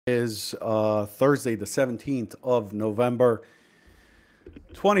Is Thursday, the 17th of November,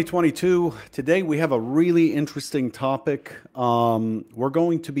 2022. Today we have a really interesting topic. We're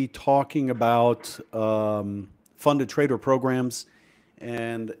going to be talking about funded trader programs.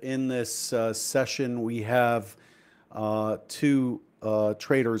 And in this session, we have two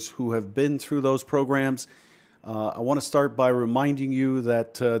traders who have been through those programs. I want to start by reminding you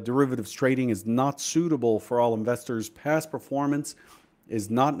that derivatives trading is not suitable for all investors. Past performance is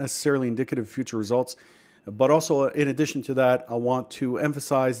not necessarily indicative of future results. But also, in addition to that, I want to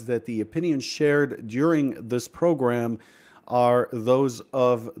emphasize that the opinions shared during this program are those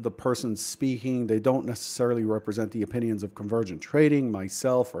of the person speaking. They don't necessarily represent the opinions of Convergent Trading,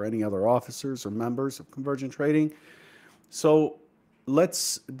 myself, or any other officers or members of Convergent Trading. So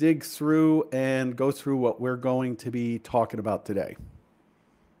let's dig through and go through what we're going to be talking about today.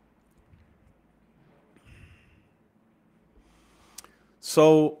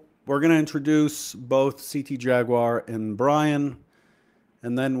 So we're going to introduce both CT Jaguar and Brian,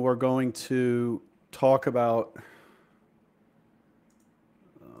 and then we're going to talk about,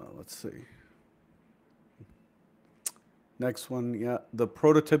 let's see, next one, the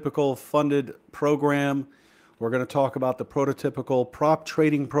prototypical funded program. We're going to talk about the prototypical prop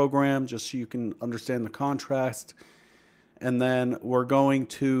trading program, just so you can understand the contrast. And then we're going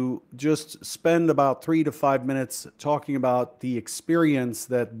to just spend about 3 to 5 minutes talking about the experience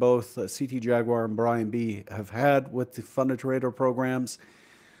that both CT Jaguar and Brian B have had with the funded trader programs.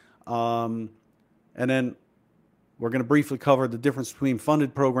 And then we're going to briefly cover the difference between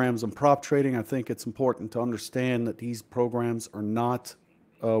funded programs and prop trading. I think it's important to understand that these programs are not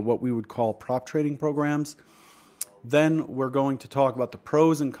what we would call prop trading programs. Then we're going to talk about the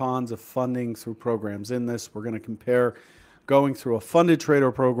pros and cons of funding through programs. In this, we're going to compare going through a funded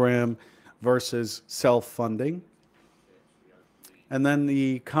trader program versus self-funding. And then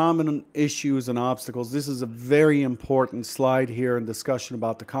the common issues and obstacles. This is a very important slide here in discussion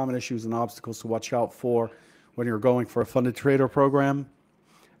about the common issues and obstacles to watch out for when you're going for a funded trader program.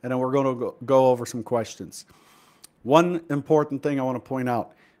 And then we're going to go over some questions. One important thing I want to point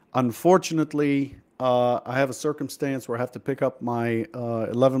out. Unfortunately, I have a circumstance where I have to pick up my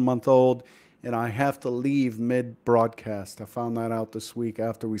 11-month-old and I have to leave mid-broadcast. I found that out this week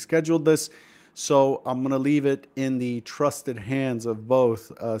after we scheduled this. So I'm going to leave it in the trusted hands of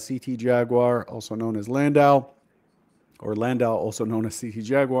both CT Jaguar, also known as Landau, or Landau, also known as CT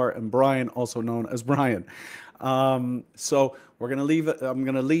Jaguar, and Brian, also known as Brian. So we're going to leave it. I'm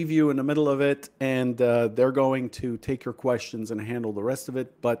going to leave you in the middle of it, and they're going to take your questions and handle the rest of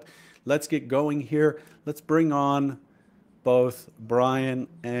it. But let's get going here. Let's bring on both Brian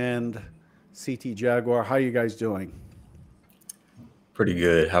and CT Jaguar. How are you guys doing? Pretty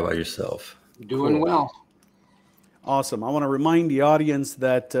good. How about yourself? Doing Cool. well. Awesome. I want to remind the audience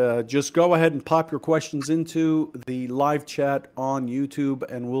that just go ahead and pop your questions into the live chat on YouTube,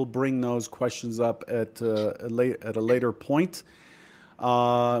 and we'll bring those questions up at a later point.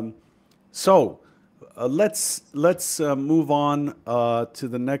 So let's move on to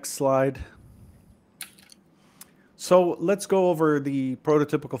the next slide. So let's go over the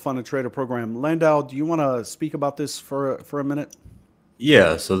prototypical funded trader program. Landau, do you want to speak about this for a minute?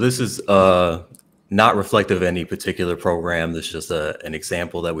 Yeah, so this is not reflective of any particular program. This is just an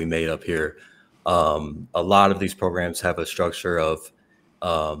example that we made up here. A lot of these programs have a structure of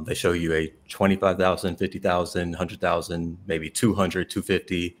they show you a 25,000, 50,000, 100,000, maybe 200,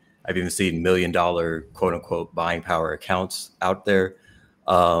 250. I've even seen $1 million quote unquote buying power accounts out there.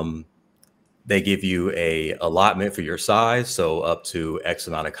 They give you a allotment for your size, so up to X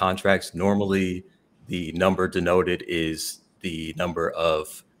amount of contracts. Normally, the number denoted is the number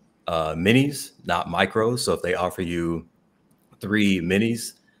of minis, not micros. So if they offer you 3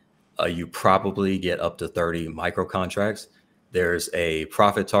 minis, you probably get up to 30 micro contracts. There's a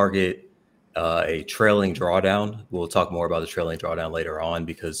profit target, a trailing drawdown. We'll talk more about the trailing drawdown later on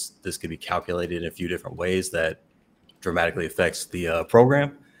because this could be calculated in a few different ways that dramatically affects the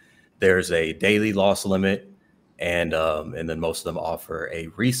program. There's a daily loss limit, and then most of them offer a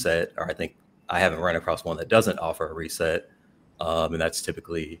reset, or I think I haven't run across one that doesn't offer a reset, and that's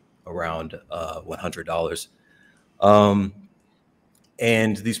typically around $100.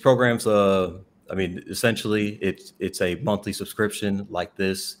 And these programs, essentially, it's a monthly subscription like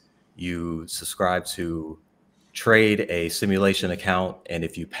this. You subscribe to trade a simulation account, and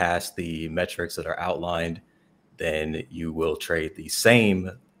if you pass the metrics that are outlined, then you will trade the same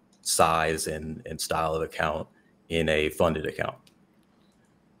size and style of account in a funded account.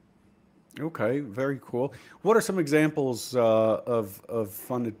 Okay, very cool. What are some examples of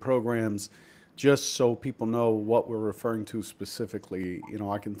funded programs just so people know what we're referring to specifically. You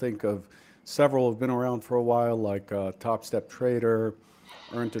know, I can think of several have been around for a while, like Top Step Trader,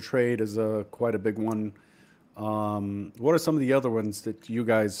 Earn to Trade is a quite a big one. What are some of the other ones that you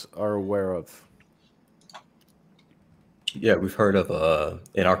guys are aware of? Yeah, we've heard of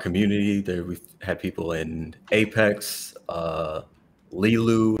in our community there we've had people in Apex,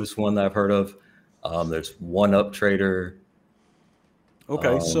 Lilu is one that I've heard of. There's One Up Trader. Okay,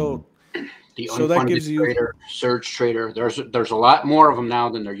 Um, The so that unfunded gives you, trader, surge trader. There's a lot more of them now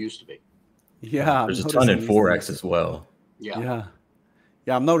than there used to be. yeah, I'm there's a ton in noticing these Forex things. as well. Yeah. Yeah.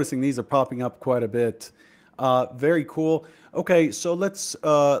 Yeah, I'm noticing these are popping up quite a bit. Very cool. Okay, so let's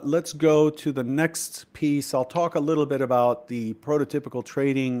go to the next piece. I'll talk a little bit about the prototypical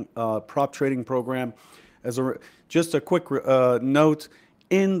trading prop trading program. As a just a quick note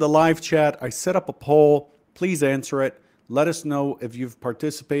in the live chat, I set up a poll. Please answer it. Let us know if you've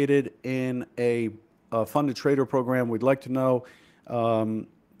participated in a funded trader program. We'd like to know.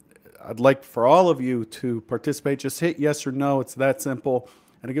 I'd like for all of you to participate. Just hit yes or no. It's that simple.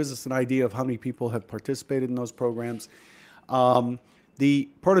 And it gives us an idea of how many people have participated in those programs. The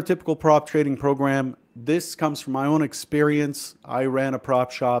prototypical prop trading program, this comes from my own experience. I ran a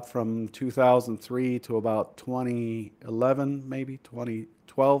prop shop from 2003 to about 2011, maybe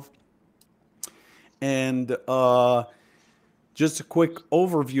 2012. And just a quick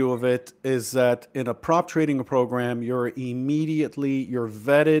overview of it is that in a prop trading program, you're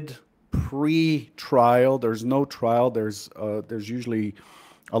vetted pre-trial. There's no trial. There's usually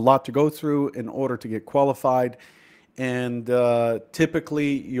a lot to go through in order to get qualified, and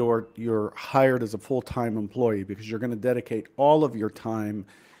typically you're hired as a full-time employee because you're going to dedicate all of your time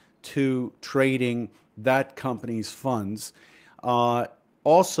to trading that company's funds.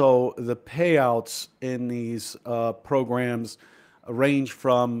 Also, the payouts in these programs range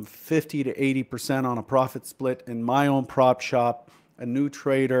from 50 to 80% on a profit split. In my own prop shop, a new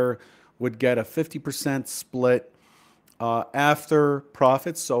trader would get a 50% split after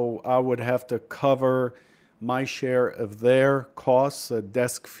profits. So I would have to cover my share of their costs, a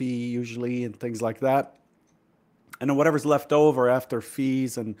desk fee usually, and things like that. And then whatever's left over after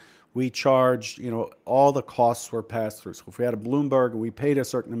fees, and we charged, all the costs were passed through. So if we had a Bloomberg and we paid a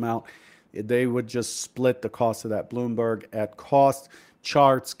certain amount, they would just split the cost of that Bloomberg at cost,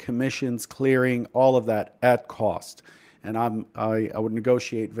 charts, commissions, clearing, all of that at cost. And I would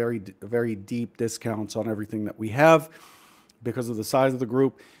negotiate very deep discounts on everything that we have because of the size of the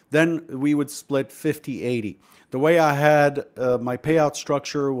group. Then we would split 50-80. The way I had my payout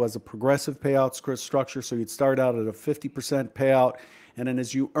structure was a progressive payout structure. So you'd start out at a 50% payout, and then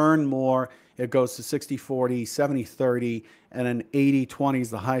as you earn more, it goes to 60-40, 70-30, and then 80-20 is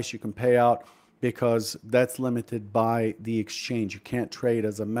the highest you can pay out because that's limited by the exchange. You can't trade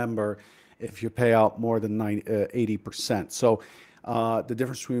as a member if you pay out more than 80%. So the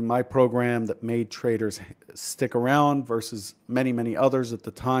difference between my program that made traders stick around versus many others at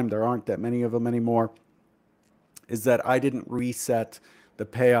the time, there aren't that many of them anymore, is that I didn't reset the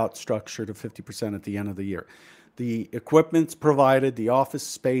payout structure to 50% at the end of the year. The equipment's provided, the office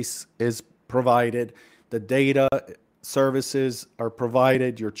space is provided, the data services are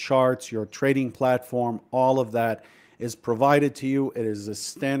provided, your charts, your trading platform, all of that is provided to you. It is a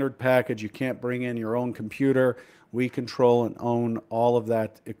standard package. You can't bring in your own computer. We control and own all of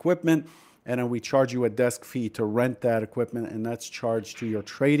that equipment, and then we charge you a desk fee to rent that equipment, and that's charged to your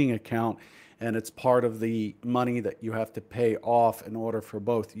trading account, and it's part of the money that you have to pay off in order for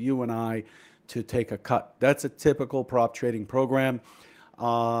both you and I to take a cut. That's a typical prop trading program.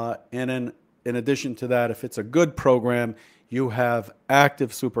 And then in addition to that, if it's a good program, you have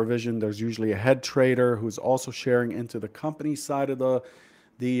active supervision. There's usually a head trader who's also sharing into the company side of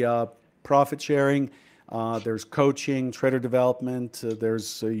the profit sharing. There's coaching, trader development.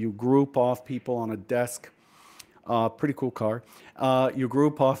 You group off people on a desk. Pretty cool car. You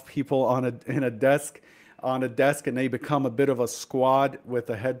group off people on a desk, and they become a bit of a squad with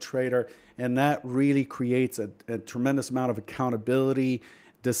a head trader, and that really creates a tremendous amount of accountability,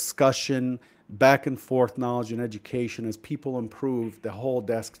 discussion, back and forth knowledge and education. As people improve, the whole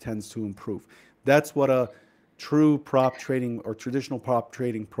desk tends to improve. That's what a true prop trading or traditional prop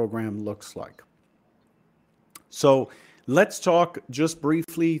trading program looks like. So let's talk just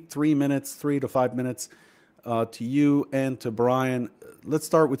briefly, 3 to 5 minutes, to you and to Brian. Let's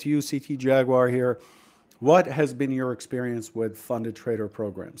start with you, CT Jaguar here. What has been your experience with funded trader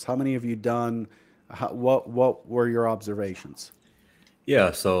programs? How many have you done? What were your observations?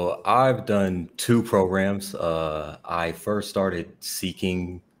 Yeah, so I've done 2 programs. I first started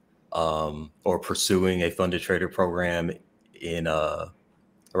seeking or pursuing a funded trader program in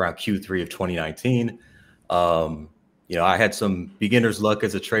around Q3 of 2019. You know, I had some beginner's luck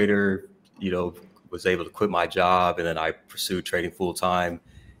as a trader, you know, was able to quit my job, and then I pursued trading full time.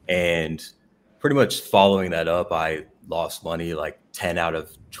 And pretty much following that up, I lost money like 10 out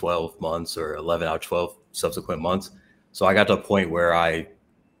of 12 months or 11 out of 12 subsequent months. So I got to a point where I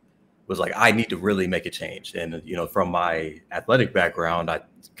was like, I need to really make a change. And, you know, from my athletic background, I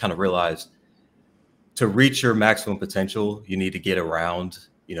kind of realized to reach your maximum potential, you need to get around,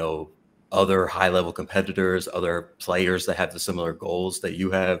 you know, other high level competitors, other players that have the similar goals that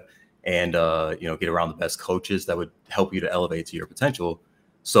you have, and, you know, get around the best coaches that would help you to elevate to your potential.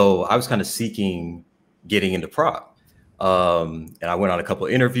 So I was kind of seeking getting into prop. And I went on a couple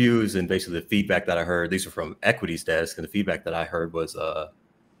of interviews, and basically the feedback that I heard, these were from equities desk, and the feedback that I heard was,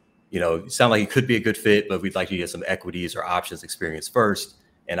 you know, it sounded like it could be a good fit, but we'd like you to get some equities or options experience first.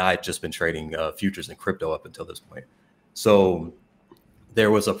 And I'd just been trading futures and crypto up until this point. So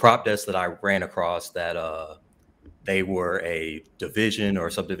there was a prop desk that I ran across that they were a division or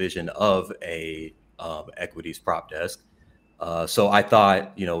subdivision of a equities prop desk. So I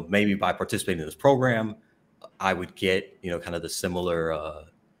thought, you know, maybe by participating in this program, I would get, you know, kind of the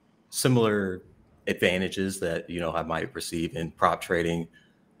similar advantages that, you know, I might receive in prop trading,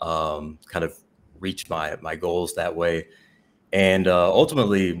 kind of reach my goals that way. And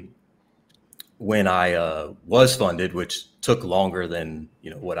ultimately, when I was funded, which took longer than, you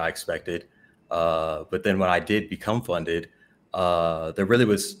know, what I expected, but then when I did become funded, there really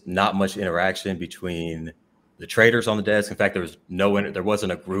was not much interaction between the traders on the desk. In fact, there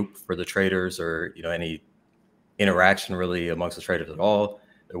wasn't a group for the traders, or, you know, any interaction really amongst the traders at all.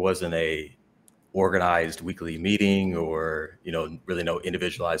 There wasn't a organized weekly meeting, or, you know, really no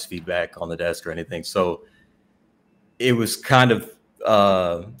individualized feedback on the desk or anything. So it was kind of,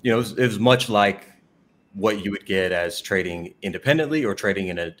 you know, it was much like what you would get as trading independently or trading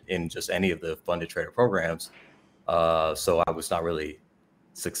in just any of the funded trader programs. So I was not really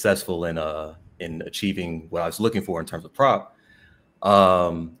successful in achieving what I was looking for in terms of prop.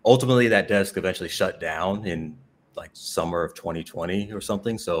 Ultimately, that desk eventually shut down in like summer of 2020 or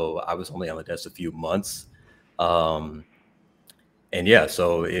something. So I was only on the desk a few months. And yeah,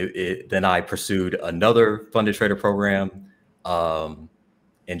 so then I pursued another funded trader program,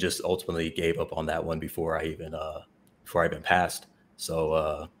 and just ultimately gave up on that one before I even passed.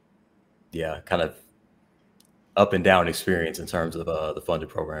 So yeah, kind of up and down experience in terms of the funded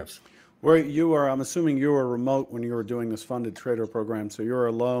programs. Where you were, I'm assuming you were remote when you were doing this funded trader program, so you're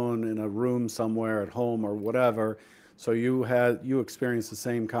alone in a room somewhere at home or whatever. So you experienced the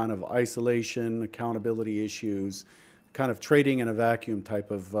same kind of isolation, accountability issues, kind of trading in a vacuum type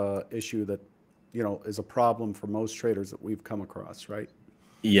of issue that, you know, is a problem for most traders that we've come across, right?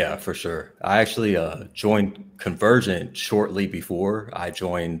 Yeah, for sure. I actually joined Convergent shortly before I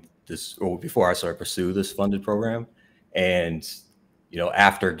joined this, or before I started to pursue this funded program. And, you know,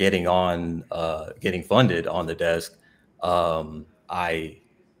 after getting funded on the desk, I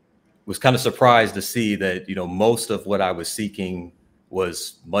was kind of surprised to see that, you know, most of what I was seeking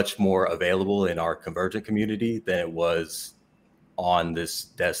was much more available in our Convergent community than it was on this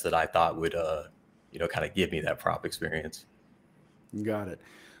desk that I thought would, you know, kind of give me that prop experience. Got it.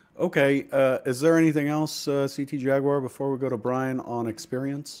 Okay. Is there anything else, CT Jaguar, before we go to Brian on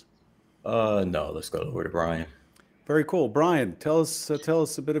experience? No, let's go over to Brian. Very cool. Brian, tell us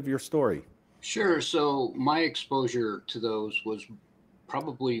a bit of your story. Sure. So my exposure to those was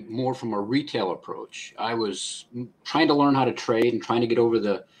probably more from a retail approach. I was trying to learn how to trade and trying to get over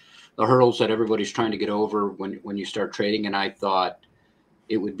the hurdles that everybody's trying to get over when you start trading. And I thought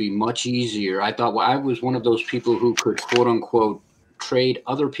it would be much easier. I thought, well, I was one of those people who could, quote unquote, trade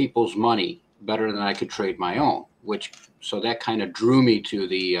other people's money better than I could trade my own, so that kind of drew me to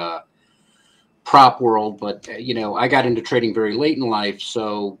the prop world. But, you know, I got into trading very late in life,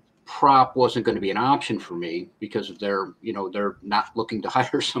 so prop wasn't going to be an option for me because they're not looking to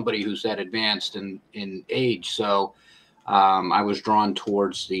hire somebody who's that advanced in age. So I was drawn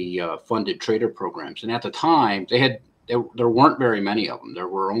towards the funded trader programs. And at the time, there weren't very many of them. There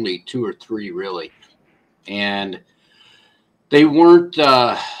were only 2 or 3 really. And they weren't,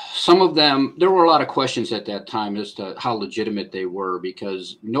 some of them, there were a lot of questions at that time as to how legitimate they were,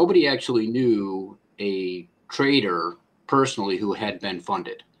 because nobody actually knew a trader personally who had been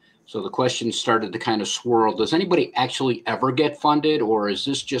funded. So the questions started to kind of swirl. Does anybody actually ever get funded, or is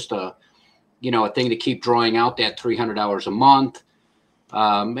this just a thing to keep drawing out that $300 a month?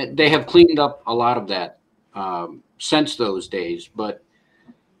 They have cleaned up a lot of that since those days, but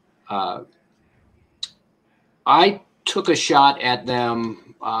I took a shot at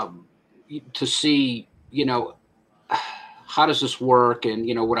them to see, how does this work? And,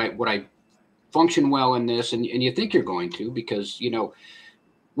 would I function well in this? And you think you're going to, because,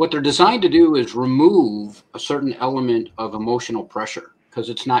 what they're designed to do is remove a certain element of emotional pressure, because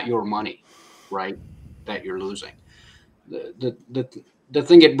it's not your money, right, that you're losing. The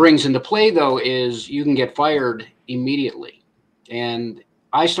thing it brings into play, though, is you can get fired immediately. And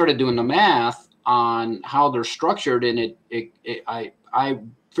I started doing the math on how they're structured, and I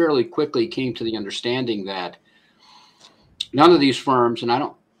fairly quickly came to the understanding that none of these firms, and I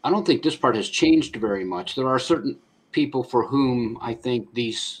don't think this part has changed very much. There are certain people for whom I think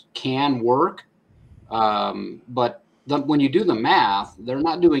these can work, but when you do the math, they're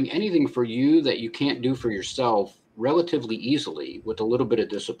not doing anything for you that you can't do for yourself relatively easily with a little bit of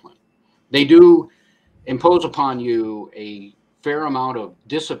discipline. They do impose upon you a fair amount of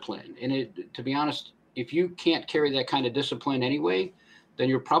discipline, and to be honest, if you can't carry that kind of discipline anyway, then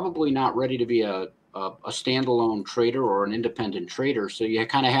you're probably not ready to be a standalone trader or an independent trader. So you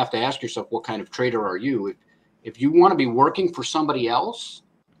kind of have to ask yourself, what kind of trader are you? If you want to be working for somebody else,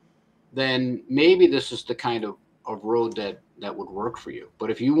 then maybe this is the kind of road that would work for you. But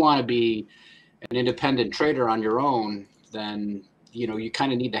if you want to be an independent trader on your own, then you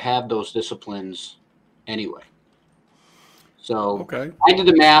kind of need to have those disciplines anyway. So Okay. I did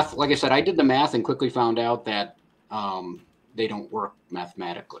the math. Like I said, I did the math and quickly found out that they don't work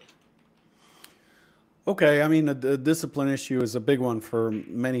mathematically. Okay, I mean, the discipline issue is a big one for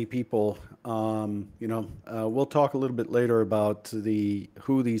many people. We'll talk a little bit later about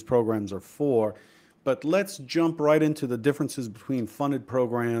who these programs are for, but let's jump right into the differences between funded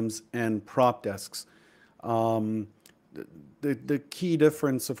programs and prop desks. The key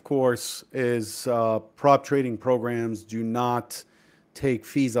difference, of course, is prop trading programs do not take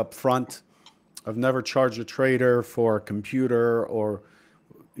fees up front. I've never charged a trader for a computer or,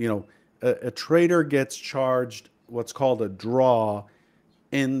 a trader gets charged what's called a draw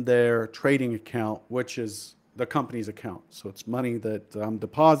in their trading account, which is the company's account. So it's money that I'm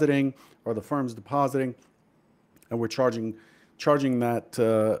depositing or the firm's depositing, and we're charging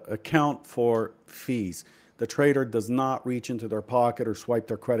that account for fees. The trader does not reach into their pocket or swipe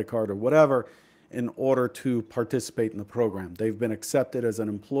their credit card or whatever in order to participate in the program. They've been accepted as an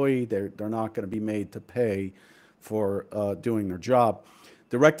employee. They're not going to be made to pay for doing their job.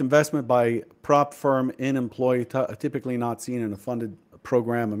 Direct investment by prop firm in employee, typically not seen in a funded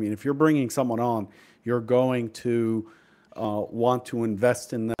program. I mean, if you're bringing someone on, you're going to want to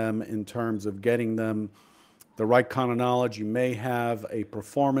invest in them in terms of getting them the right kind of knowledge. You may have a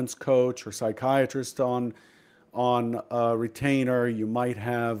performance coach or psychiatrist on a retainer. You might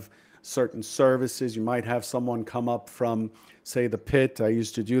have certain services. You might have someone come up from, say, the pit. I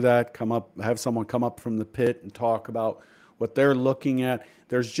used to do that, have someone come up from the pit and talk about what they're looking at.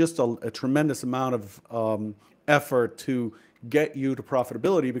 There's just a tremendous amount of effort to get you to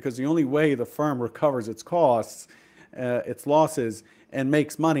profitability, because the only way the firm recovers its costs, its losses, and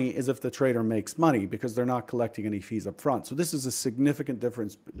makes money is if the trader makes money, because they're not collecting any fees up front. So this is a significant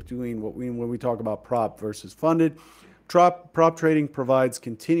difference between when we talk about prop versus funded. Prop trading provides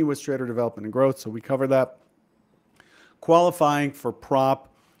continuous trader development and growth, so we cover that. Qualifying for prop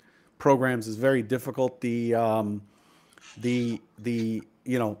programs is very difficult. The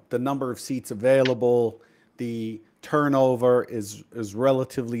number of seats available, the turnover is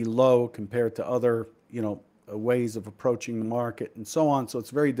relatively low compared to other ways of approaching the market and so on. So it's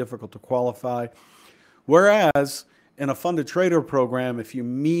very difficult to qualify. Whereas in a funded trader program, if you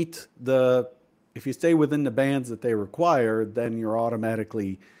stay within the bands that they require, then you're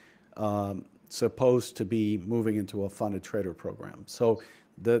automatically supposed to be moving into a funded trader program. So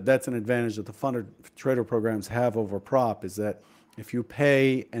that's an advantage that the funded trader programs have over prop, is that if you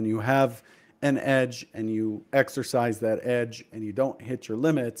pay and you have an edge and you exercise that edge and you don't hit your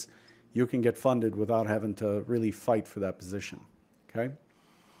limits, you can get funded without having to really fight for that position. Okay.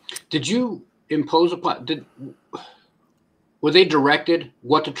 Did you impose upon, were they directed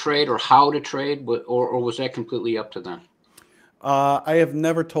what to trade or how to trade, or was that completely up to them? I have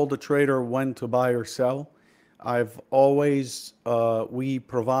never told a trader when to buy or sell. I've always, we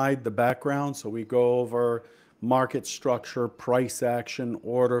provide the background. So we go over market structure, price action,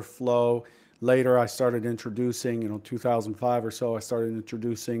 order flow. Later, I started introducing, 2005 or so, I started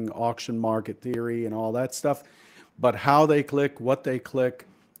introducing auction market theory and all that stuff. But how they click, what they click,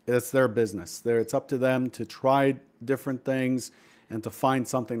 it's their business. It's up to them to try different things and to find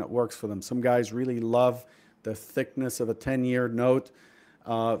something that works for them. Some guys really love the thickness of a 10-year note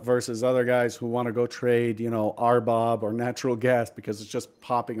versus other guys who want to go trade, RBOB or natural gas because it's just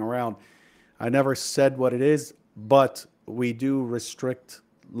popping around. I never said what it is, but we do restrict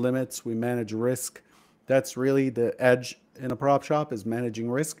limits. We manage risk. That's really the edge in a prop shop is managing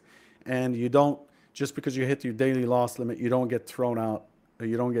risk, and you don't, just because you hit your daily loss limit, you don't get thrown out.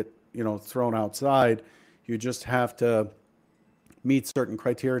 You don't get thrown outside. You just have to meet certain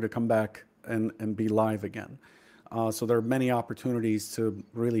criteria to come back and be live again. So there are many opportunities to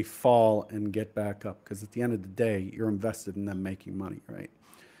really fall and get back up, because at the end of the day, you're invested in them making money, right?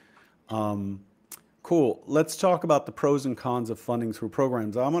 Cool. Let's talk about the pros and cons of funding through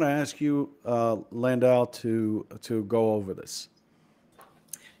programs. I'm going to ask you, Landau, to go over this.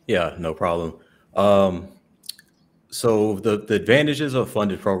 Yeah, no problem. So the advantages of a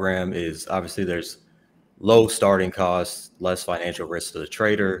funded program is obviously there's low starting costs, less financial risk to the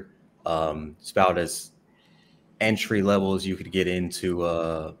trader. It's about as entry level as you could get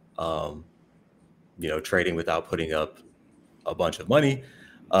into trading without putting up a bunch of money.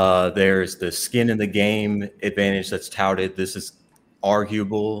 There's the skin in the game advantage that's touted. This is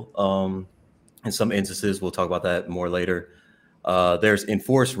arguable in some instances. We'll talk about that more later. There's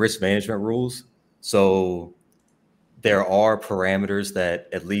enforced risk management rules. So there are parameters that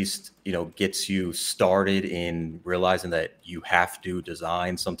at least, gets you started in realizing that you have to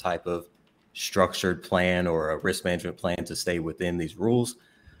design some type of structured plan or a risk management plan to stay within these rules.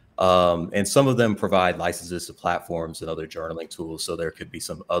 And some of them provide licenses to platforms and other journaling tools. So there could be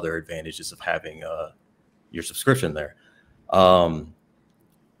some other advantages of having your subscription there.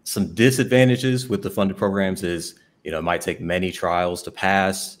 Some disadvantages with the funded programs is, it might take many trials to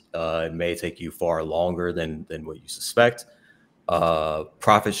pass. It may take you far longer than what you suspect.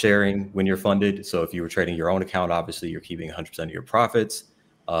 Profit sharing when you're funded. So if you were trading your own account, obviously you're keeping 100% of your profits.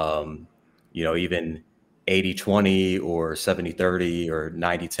 Even 80-20 or 70-30 or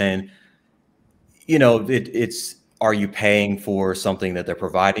 90-10, it's, are you paying for something that they're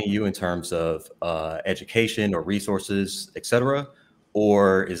providing you in terms of education or resources, et cetera?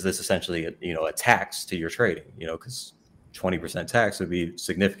 Or is this essentially a tax to your trading, because 20% tax would be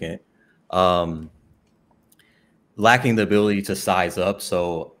significant. Lacking the ability to size up.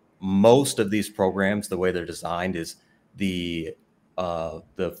 So most of these programs, the way they're designed is the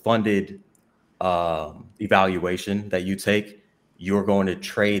funded evaluation that you take, you're going to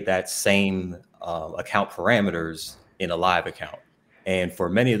trade that same account parameters in a live account. And for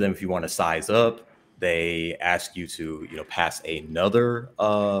many of them, if you want to size up, they ask you to pass another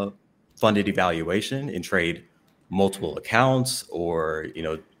funded evaluation and trade multiple accounts, or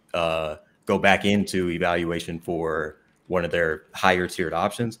go back into evaluation for one of their higher tiered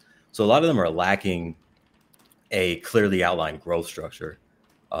options. So a lot of them are lacking a clearly outlined growth structure.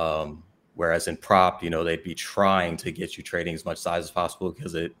 Whereas in prop, they'd be trying to get you trading as much size as possible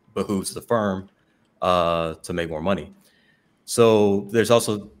because it behooves the firm to make more money. So there's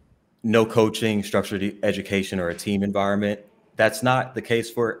also no coaching, structured education, or a team environment. That's not the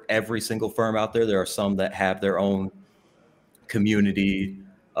case for every single firm out there. There are some that have their own community.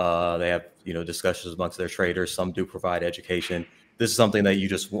 They have, discussions amongst their traders. Some do provide education. This is something that you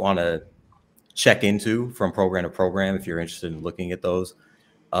just want to check into from program to program if you're interested in looking at those.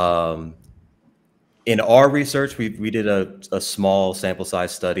 In our research, we did a small sample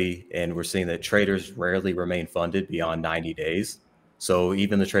size study, and we're seeing that traders rarely remain funded beyond 90 days. So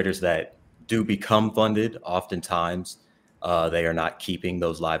even the traders that do become funded, oftentimes they are not keeping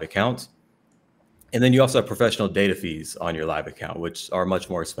those live accounts. And then you also have professional data fees on your live account, which are much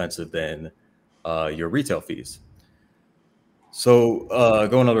more expensive than your retail fees. So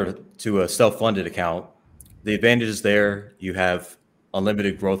going over to a self-funded account, the advantages there, you have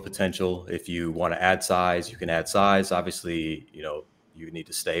unlimited growth potential. If you want to add size, you can add size. Obviously, you need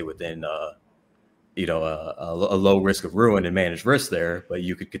to stay within a low risk of ruin and manage risk there, but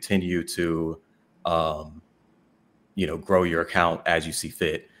you could continue to grow your account as you see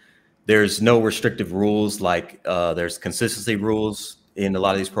fit. There's no restrictive rules like there's consistency rules in a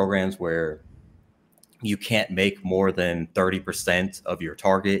lot of these programs where you can't make more than 30% of your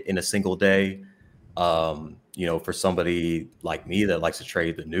target in a single day. For somebody like me that likes to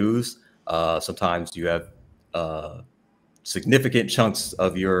trade the news, sometimes you have significant chunks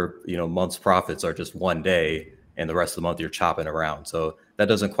of your month's profits are just one day, and the rest of the month you're chopping around. So that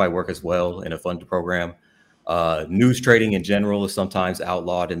doesn't quite work as well in a funded program. News trading in general is sometimes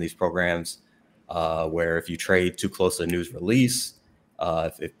outlawed in these programs, where if you trade too close to a news release,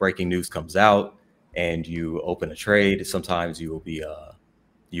 if breaking news comes out and you open a trade, sometimes you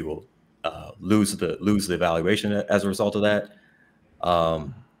will lose the evaluation as a result of that.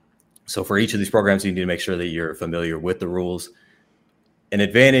 So for each of these programs, you need to make sure that you're familiar with the rules. An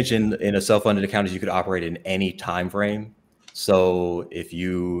advantage in a self-funded account is you could operate in any time frame. So if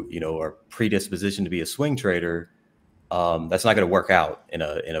you are predispositioned to be a swing trader, that's not going to work out in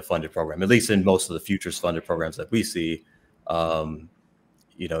a funded program, at least in most of the futures funded programs that we see. you're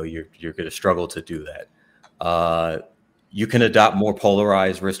going to struggle to do that. You can adopt more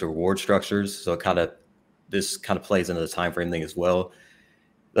polarized risk reward structures. So this kind of plays into the time frame thing as well.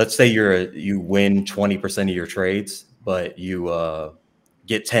 Let's say you win 20% of your trades, but you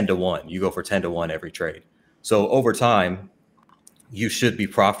get 10 to 1. You go for 10 to 1 every trade. So over time, you should be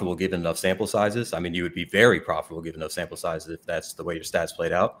profitable given enough sample sizes. I mean, you would be very profitable given enough sample sizes if that's the way your stats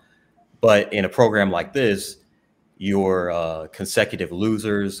played out. But in a program like this, your consecutive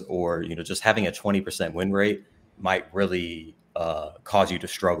losers or just having a 20% win rate might really cause you to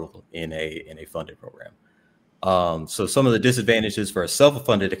struggle in a funded program. So some of the disadvantages for a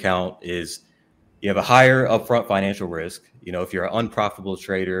self-funded account is you have a higher upfront financial risk. If you're an unprofitable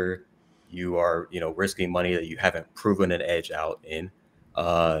trader, you are risking money that you haven't proven an edge out in.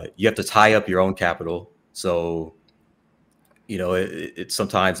 You have to tie up your own capital. So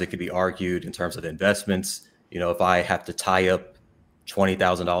sometimes it could be argued in terms of investments. If I have to tie up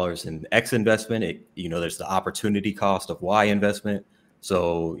 $20,000 in X investment, there's the opportunity cost of Y investment.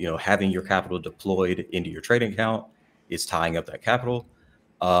 So, having your capital deployed into your trading account is tying up that capital.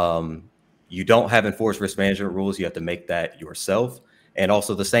 You don't have enforced risk management rules. You have to make that yourself. And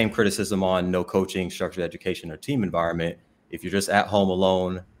also the same criticism on no coaching, structured education, or team environment. If you're just at home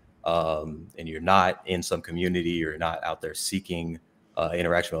alone and you're not in some community, you're not out there seeking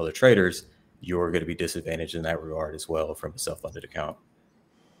interaction with other traders, you're going to be disadvantaged in that regard as well from a self-funded account.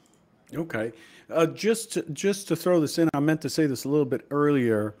 Okay. Just to throw this in, I meant to say this a little bit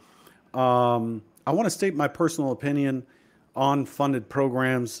earlier. I want to state my personal opinion on funded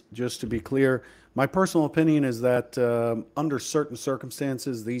programs, just to be clear. My personal opinion is that under certain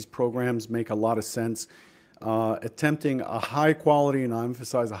circumstances, these programs make a lot of sense. Attempting a high quality, and I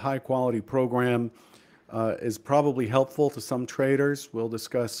emphasize a high quality program, is probably helpful to some traders. We'll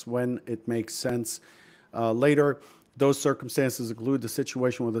discuss when it makes sense later. Those circumstances include the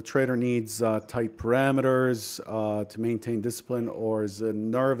situation where the trader needs tight parameters to maintain discipline, or is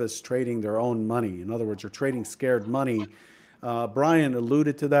nervous trading their own money. In other words, you're trading scared money. Brian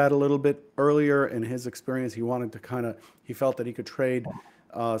alluded to that a little bit earlier in his experience. He felt that he could trade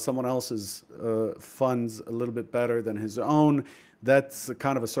someone else's funds a little bit better than his own. That's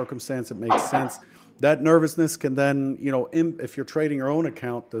kind of a circumstance that makes sense. That nervousness can then, if you're trading your own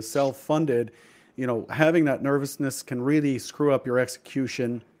account, the self-funded, having that nervousness can really screw up your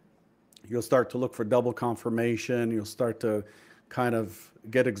execution. You'll start to look for double confirmation. You'll start to kind of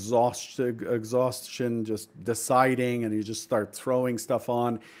get exhaustion just deciding, and you just start throwing stuff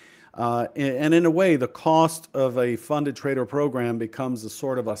on. And in a way, the cost of a funded trader program becomes a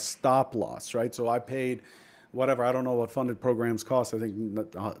sort of a stop loss, right? So I paid whatever, I don't know what funded programs cost, I think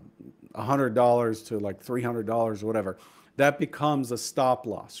 $100 to like $300 or whatever. That becomes a stop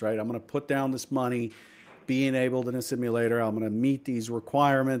loss, right? I'm going to put down this money, be enabled in a simulator. I'm going to meet these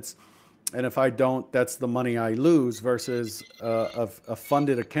requirements. And if I don't, that's the money I lose versus a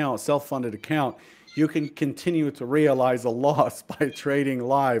funded account, self-funded account. You can continue to realize a loss by trading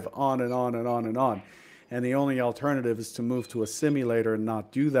live on and on and on and on. And the only alternative is to move to a simulator and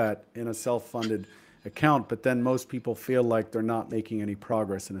not do that in a self-funded account. But then most people feel like they're not making any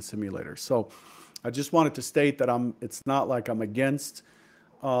progress in a simulator. So I just wanted to state that it's not like I'm against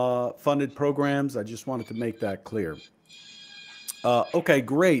funded programs. I just wanted to make that clear. Okay,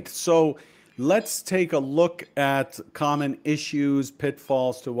 great. So let's take a look at common issues,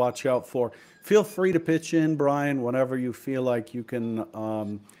 pitfalls to watch out for. Feel free to pitch in, Brian, whenever you feel like you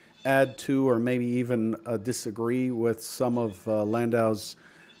can add to or maybe even disagree with some of Landau's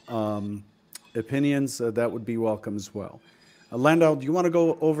opinions. That would be welcome as well. Landau, do you want to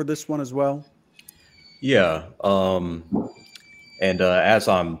go over this one as well? Yeah. And as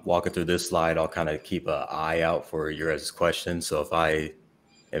I'm walking through this slide, I'll kind of keep an eye out for your guys' questions. So if I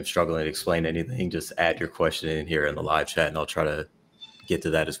am struggling to explain anything, just add your question in here in the live chat, and I'll try to get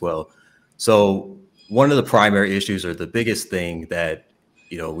to that as well. So one of the primary issues, or the biggest thing that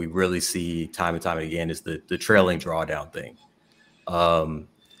we really see time and time again, is the trailing drawdown thing.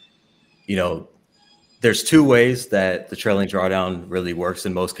 There's two ways that the trailing drawdown really works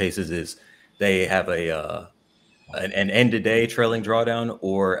in most cases. Is they have an end-of-day trailing drawdown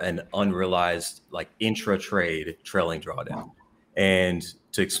or an unrealized, like, intra-trade trailing drawdown. And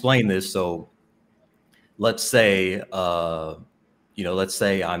to explain this, so let's say I'm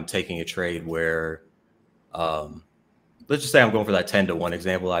taking a trade where, let's just say I'm going for that 10 to 1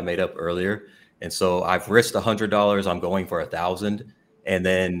 example I made up earlier. And so I've risked $100, I'm going for 1,000. And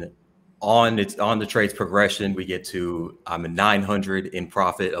then on the trade's progression, we get to, I'm at 900 in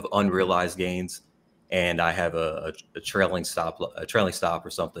profit of unrealized gains. And I have a trailing stop or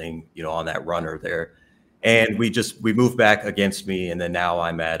something, on that runner there. And we moved back against me, and then now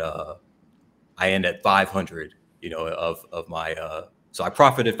I'm at I end at 500, of my so I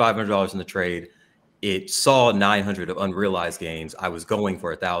profited $500 in the trade. It saw 900 of unrealized gains. I was going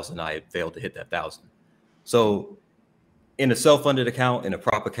for 1,000. I had failed to hit that 1,000. So in a self-funded account, in a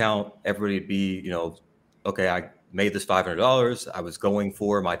prop account, everybody would be, okay, I made this $500. I was going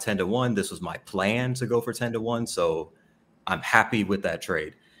for my 10-to-1. This was my plan to go for 10-to-1. So I'm happy with that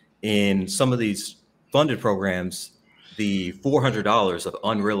trade. In some of these funded programs, the $400 of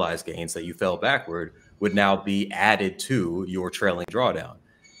unrealized gains that you fell backward would now be added to your trailing drawdown.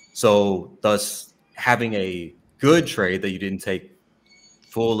 So thus having a good trade that you didn't take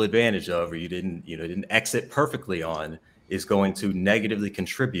full advantage of, or you didn't exit perfectly on, is going to negatively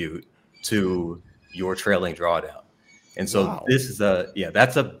contribute to your trailing drawdown. And so this is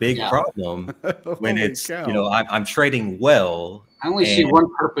that's a big problem when it's, I'm trading well. I only see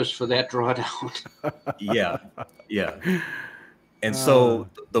one purpose for that drawdown. Yeah. And so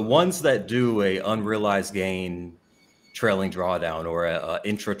the ones that do a unrealized gain trailing drawdown or a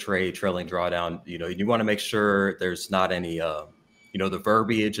intra-trade trailing drawdown, you want to make sure there's not any, the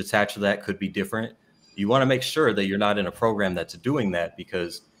verbiage attached to that could be different. You want to make sure that you're not in a program that's doing that,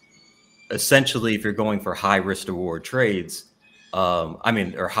 because essentially if you're going for high risk to reward trades,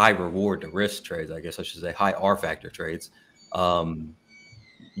 or high reward to risk trades, I guess I should say high R factor trades,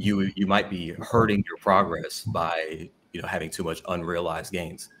 you might be hurting your progress by, having too much unrealized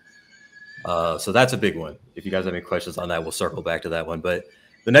gains. So that's a big one. If you guys have any questions on that, we'll circle back to that one. But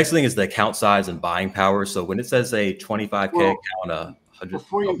the next thing is the account size and buying power. So when it says a 25K account, 100,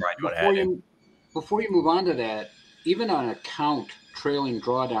 before you move on to that, even on account trailing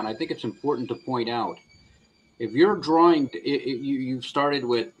drawdown, I think it's important to point out, if you're drawing, you've started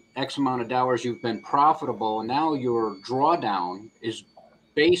with X amount of dollars, you've been profitable, and now your drawdown is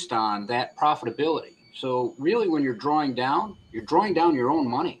based on that profitability. So really, when you're drawing down your own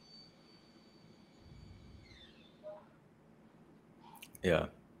money. Yeah.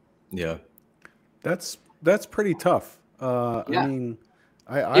 That's pretty tough. I mean,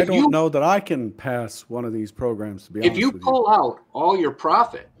 I don't know that I can pass one of these programs, to be honest with you. If you pull out all your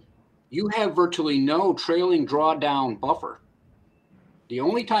profit, you have virtually no trailing drawdown buffer. The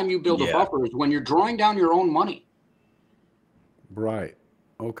only time you build a buffer is when you're drawing down your own money. Right.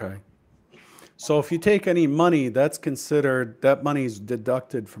 Okay. So if you take any money, that money's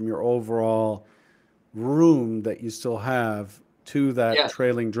deducted from your overall room that you still have to that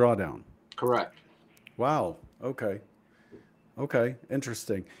trailing drawdown. Correct. Wow. Okay.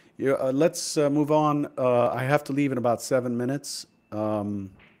 Interesting. Let's move on. I have to leave in about 7 minutes. I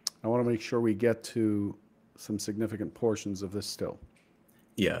want to make sure we get to some significant portions of this still.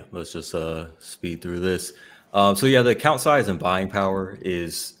 Yeah, let's just speed through this. The account size and buying power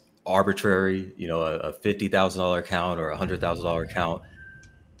is arbitrary. A $50,000 account or $100,000 account.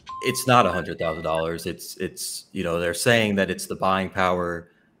 It's not $100,000. It's they're saying that it's the buying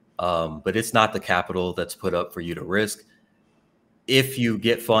power, but it's not the capital that's put up for you to risk. If you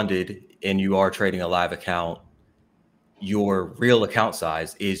get funded and you are trading a live account, your real account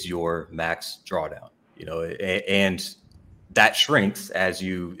size is your max drawdown. And that shrinks as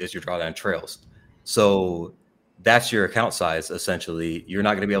your drawdown trails. So that's your account size. Essentially, you're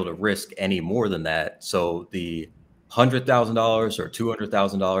not going to be able to risk any more than that. So the $100,000 or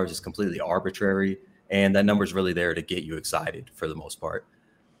 $200,000 is completely arbitrary, and that number is really there to get you excited for the most part.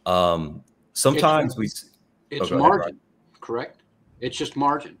 Sometimes it's margin, correct? It's just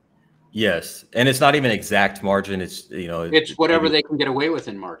margin. Yes, and it's not even exact margin. It's it's whatever they can get away with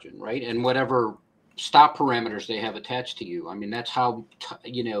in margin, right? And whatever stop parameters they have attached to you. I mean, that's how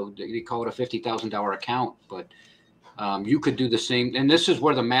they call it a $50,000 account, but you could do the same. And this is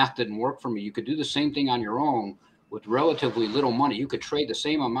where the math didn't work for me. You could do the same thing on your own with relatively little money. You could trade the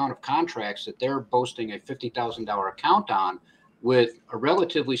same amount of contracts that they're boasting a $50,000 account on with a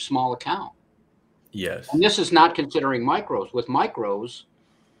relatively small account. Yes. And this is not considering micros. With micros,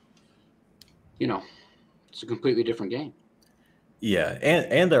 it's a completely different game. Yeah,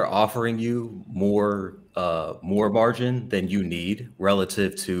 and they're offering you more margin than you need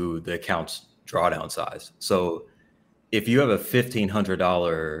relative to the account's drawdown size. So if you have a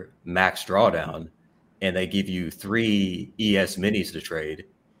 $1,500 max drawdown and they give you 3 ES minis to trade,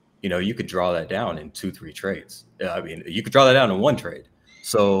 you could draw that down in 2-3 trades. I mean, you could draw that down in 1 trade.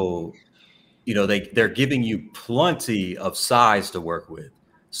 So they're giving you plenty of size to work with.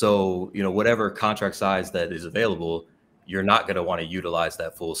 So whatever contract size that is available, you're not going to want to utilize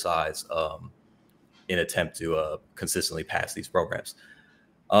that full size in attempt to consistently pass these programs.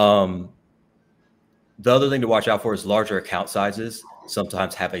 The other thing to watch out for is larger account sizes.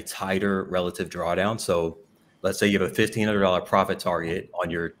 sometimes have a tighter relative drawdown. So let's say you have a $1,500 profit target on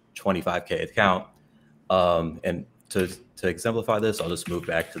your 25K account. And to exemplify this, I'll just move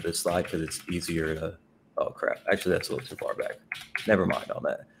back to this slide because it's easier to, oh crap, actually that's a little too far back. Never mind on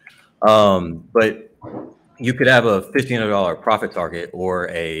that. But you could have a $1,500 profit target or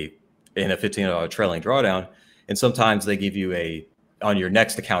a $1,500 trailing drawdown. And sometimes they give you on your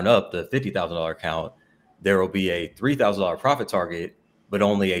next account up, the $50,000 account, there will be a $3,000 profit target, but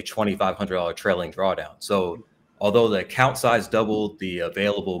only a $2,500 trailing drawdown. So although the account size doubled, the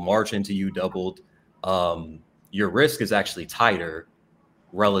available margin to you doubled, your risk is actually tighter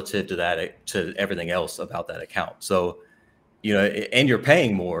relative to that, to everything else about that account. So, and you're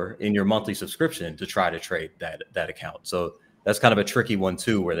paying more in your monthly subscription to try to trade that account. So that's kind of a tricky one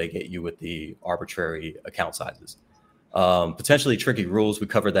too, where they get you with the arbitrary account sizes. Potentially tricky rules. We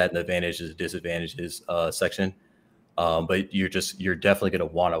covered that in the advantages and disadvantages section. But you're definitely going to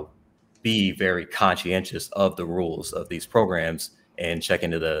want to be very conscientious of the rules of these programs and check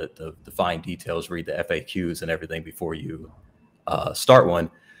into the fine details, read the FAQs and everything before you start one.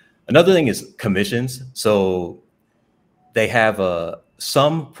 Another thing is commissions. So they have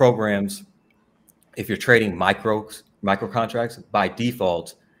some programs, if you're trading micro contracts, by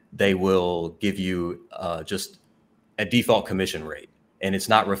default, they will give you just a default commission rate. And it's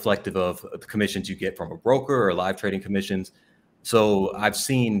not reflective of the commissions you get from a broker or live trading commissions. So I've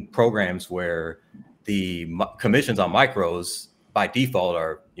seen programs where the commissions on micros by default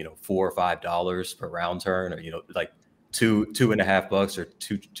are, $4 or $5 per round turn, or, like $2.50 or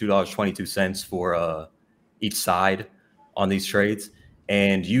 $2.22 for each side on these trades.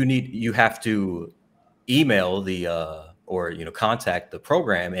 And you have to email or contact the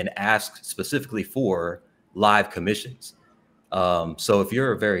program and ask specifically for live commissions. So if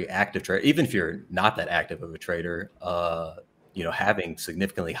you're a very active trader, even if you're not that active of a trader, having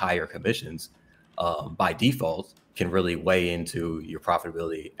significantly higher commissions by default can really weigh into your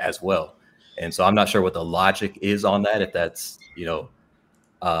profitability as well. And so I'm not sure what the logic is on that. If that's,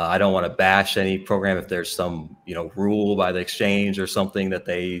 I don't want to bash any program if there's some, rule by the exchange or something that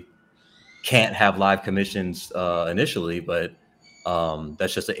they can't have live commissions initially, but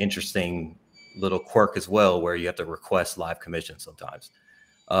that's just an interesting little quirk as well, where you have to request live commissions sometimes.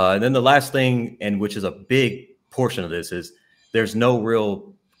 And then the last thing, and which is a big portion of this, is there's no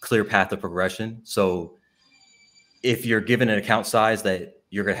real clear path of progression. So if you're given an account size that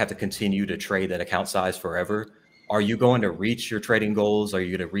you're going to have to continue to trade that account size forever, are you going to reach your trading goals? Are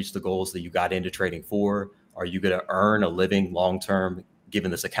you going to reach the goals that you got into trading for? Are you going to earn a living long-term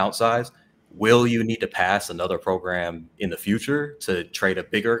given this account size? Will you need to pass another program in the future to trade a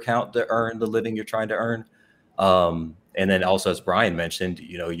bigger account to earn the living you're trying to earn? And then also, as Brian mentioned,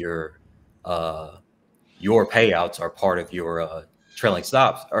 your payouts are part of your trailing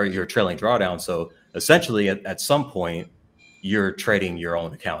stops or your trailing drawdown. So essentially, at some point, you're trading your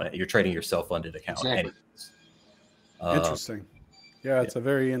own account. You're trading your self-funded account. Exactly. Interesting. Yeah, it's a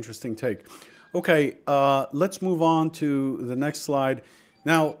very interesting take. Okay, let's move on to the next slide.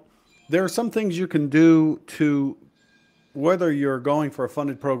 Now, there are some things you can do to, whether you're going for a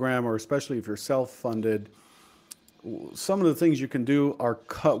funded program or especially if you're self-funded, some of the things you can do are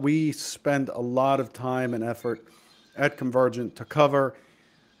we spend a lot of time and effort at Convergent to cover.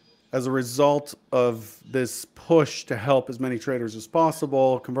 As a result of this push to help as many traders as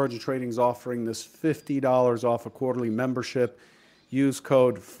possible, Convergent Trading is offering this $50 off a quarterly membership. Use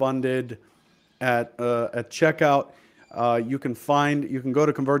code FUNDED at checkout. You can go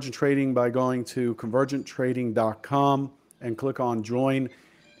to Convergent Trading by going to convergenttrading.com and click on join.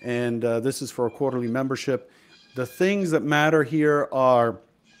 And this is for a quarterly membership. The things that matter here are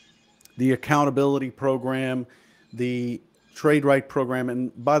the accountability program, the Trade Right program,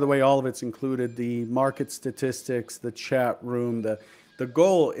 and by the way, all of it's included, the market statistics, the chat room. The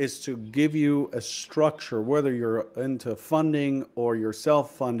goal is to give you a structure, whether you're into funding or you're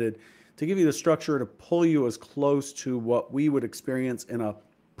self-funded, to give you the structure to pull you as close to what we would experience in a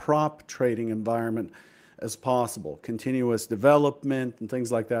prop trading environment as possible. Continuous development and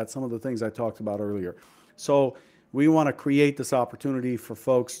things like that, some of the things I talked about earlier. So we want to create this opportunity for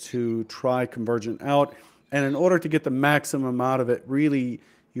folks to try Convergent out. And in order to get the maximum out of it, really,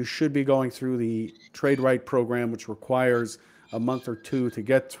 you should be going through the Trade Right program, which requires a month or two to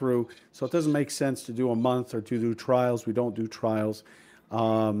get through. So it doesn't make sense to do a month or to do trials. We don't do trials.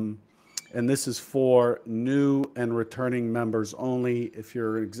 And this is for new and returning members only. If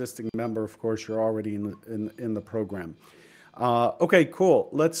you're an existing member, of course, you're already in the program. Okay, cool.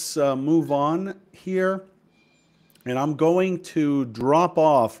 Let's move on here. And I'm going to drop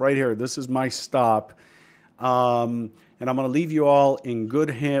off right here. This is my stop. And I'm going to leave you all in good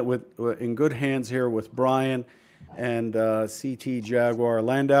hands here with Brian and CT Jaguar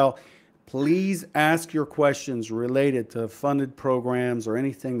Landau. Please ask your questions related to funded programs or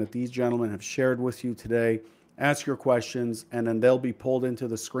anything that these gentlemen have shared with you today. Ask your questions, and then they'll be pulled into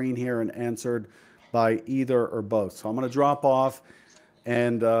the screen here and answered by either or both. So I'm going to drop off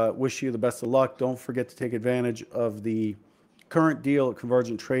and wish you the best of luck. Don't forget to take advantage of the current deal at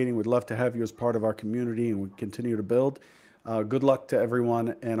Convergent Trading. We'd love to have you as part of our community, and we continue to build. Good luck to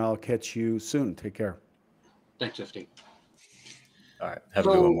everyone, and I'll catch you soon. Take care. Thanks, FD. All right. Have a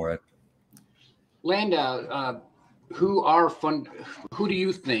good one, Morad. Landau, who do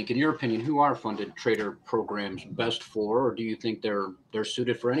you think, in your opinion, who are funded trader programs best for, or do you think they're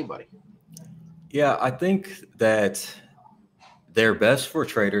suited for anybody? Yeah, I think that they're best for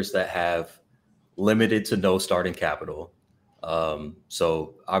traders that have limited to no starting capital.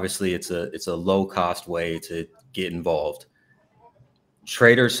 So obviously it's a low cost way to get involved.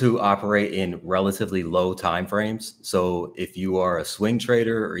 Traders who operate in relatively low time frames. So if you are a swing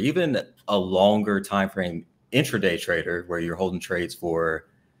trader or even a longer time frame intraday trader where you're holding trades for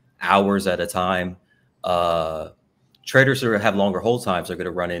hours at a time, traders who have longer hold times are going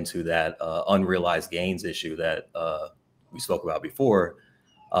to run into that unrealized gains issue that we spoke about before.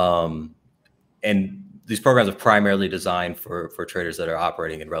 And these programs are primarily designed for traders that are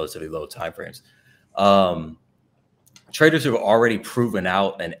operating in relatively low timeframes. Traders who have already proven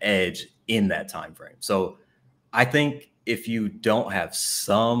out an edge in that time frame. So I think if you don't have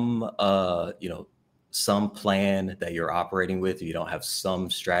some plan that you're operating with, you don't have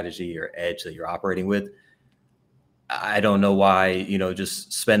some strategy or edge that you're operating with, I don't know why,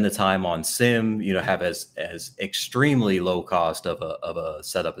 just spend the time on sim, have as extremely low cost of a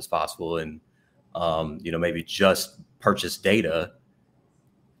setup as possible. And, maybe just purchase data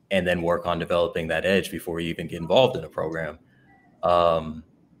and then work on developing that edge before you even get involved in a program.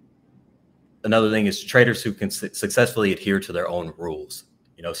 Another thing is traders who can successfully adhere to their own rules.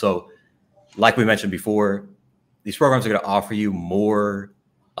 So like we mentioned before, these programs are going to offer you more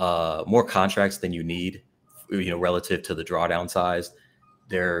contracts than you need, relative to the drawdown size.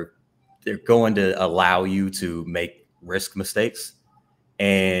 They're going to allow you to make risk mistakes.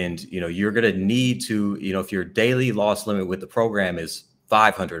 And, you're going to need to, if your daily loss limit with the program is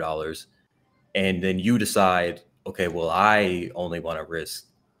 $500, and then you decide, okay, well, I only want to risk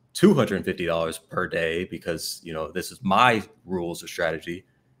 $250 per day because, this is my rules or strategy.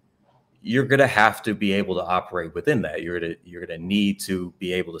 You're going to have to be able to operate within that. You're going to need to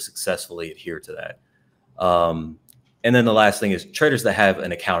be able to successfully adhere to that. And then the last thing is traders that have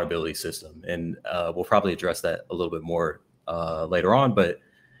an accountability system. And we'll probably address that a little bit more later on, but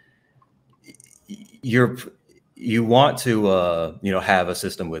you want to have a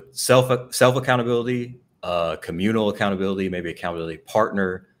system with self accountability, communal accountability, maybe accountability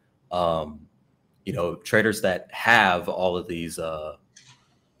partner. Traders that have all of these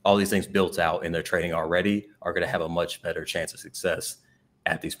things built out in their trading already are going to have a much better chance of success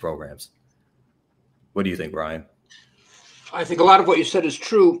at these programs. What do you think, Brian? I think a lot of what you said is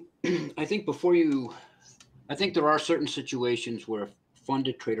true. I think there are certain situations where a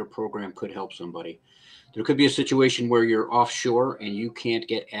funded trader program could help somebody. There could be a situation where you're offshore and you can't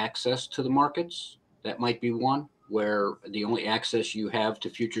get access to the markets. That might be one where the only access you have to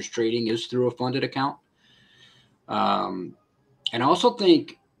futures trading is through a funded account. And I also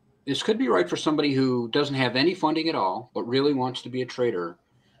think this could be right for somebody who doesn't have any funding at all, but really wants to be a trader.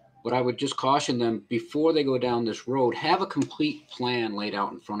 But I would just caution them before they go down this road, have a complete plan laid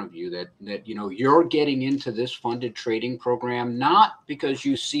out in front of you that you're getting into this funded trading program, not because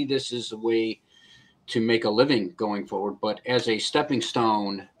you see this as a way to make a living going forward, but as a stepping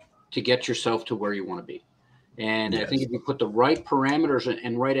stone to get yourself to where you want to be. And yes. I think if you put the right parameters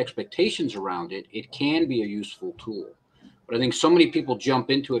and right expectations around it, it can be a useful tool. But I think so many people jump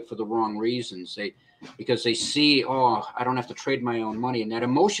into it for the wrong reasons. Because they see, I don't have to trade my own money. And that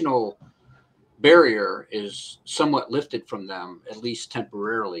emotional barrier is somewhat lifted from them, at least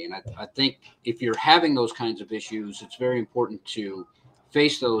temporarily. And I think if you're having those kinds of issues, it's very important to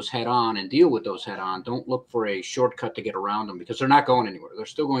face those head on and deal with those head on. Don't look for a shortcut to get around them because they're not going anywhere. They're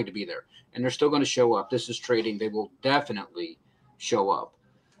still going to be there and they're still going to show up. This is trading. They will definitely show up.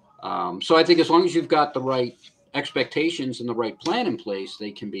 So I think as long as you've got the right expectations and the right plan in place, they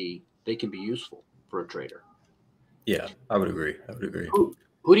can be useful for a trader. Yeah, I would agree. Who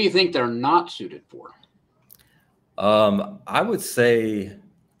do you think they're not suited for? I would say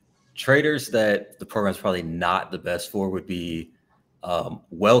traders that the program's probably not the best for would be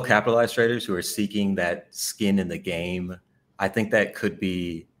well-capitalized traders who are seeking that skin in the game. I think that could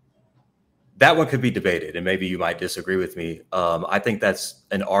be that one could be debated, and maybe you might disagree with me. I think that's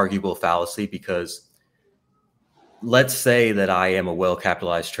an arguable fallacy, because let's say that I am a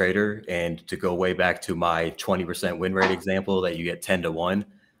well-capitalized trader, and to go way back to my 20% win rate example that you get 10 to 1,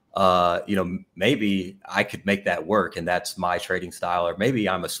 you know, maybe I could make that work, and that's my trading style. Or maybe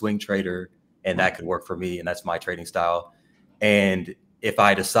I'm a swing trader and that could work for me, and that's my trading style. And if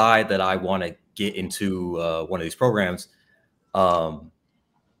I decide that I want to get into one of these programs,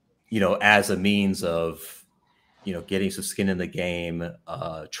 you know, as a means of, you know, getting some skin in the game,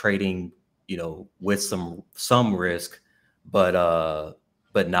 trading, you know, with some risk, but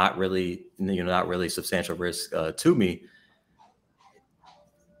not really, you know, not really substantial risk to me.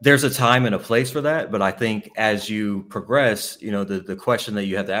 There's a time and a place for that. But I think as you progress, you know, the question that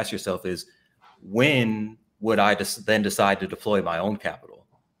you have to ask yourself is, when would I then decide to deploy my own capital?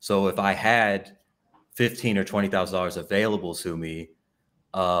 So if I had $15,000 or $20,000 available to me,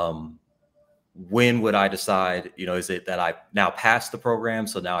 when would I decide, you know, is it that I now passed the program,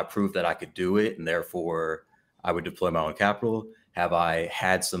 so now I proved that I could do it, and therefore I would deploy my own capital? Have I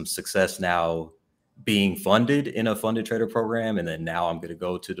had some success now being funded in a funded trader program, and then now I'm going to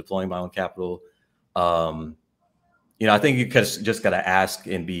go to deploying my own capital? You know, I think you just got to ask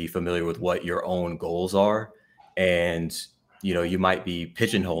and be familiar with what your own goals are. And, you know, you might be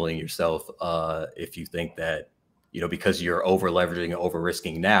pigeonholing yourself if you think that, you know, because you're over leveraging and over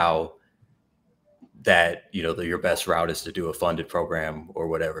risking now, that, you know, your best route is to do a funded program or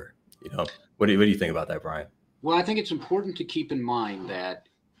whatever. You know, what do you think about that, Brian? Well, I think it's important to keep in mind that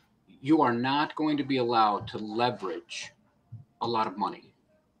you are not going to be allowed to leverage a lot of money,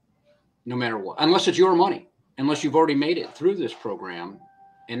 no matter what, unless it's your money, unless you've already made it through this program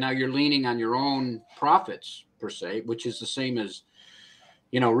and now you're leaning on your own profits per se, which is the same as,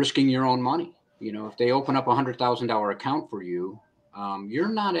 you know, risking your own money. You know, if they open up $100,000 account for you,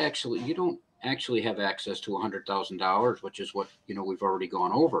 you don't actually have access to $100,000, which is what, you know, we've already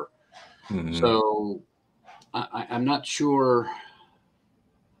gone over. Mm-hmm. So I'm not sure.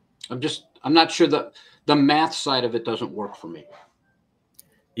 I'm not sure that the math side of it doesn't work for me.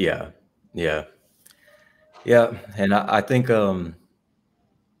 Yeah. And I think,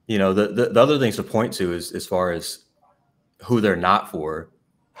 you know, the other things to point to is, as far as who they're not for,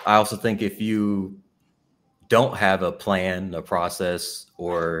 I also think if you don't have a plan, a process,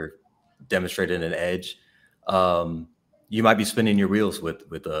 or demonstrated an edge, you might be spinning your wheels with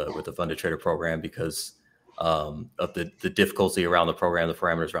a funded trader program because of the difficulty around the program, the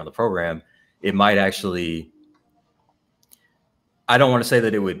parameters around the program. It might actually, I don't want to say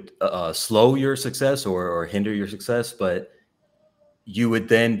that it would slow your success or hinder your success, but you would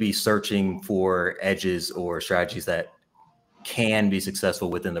then be searching for edges or strategies that can be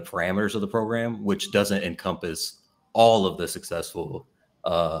successful within the parameters of the program, which doesn't encompass all of the successful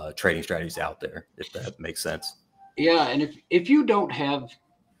trading strategies out there, if that makes sense. Yeah, and if you don't have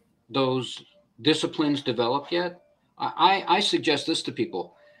those disciplines developed yet, I suggest this to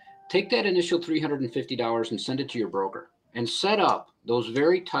people. Take that initial $350 and send it to your broker and set up those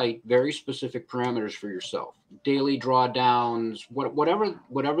very tight, very specific parameters for yourself. Daily drawdowns,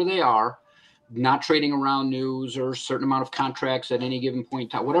 whatever they are, not trading around news or a certain amount of contracts at any given point in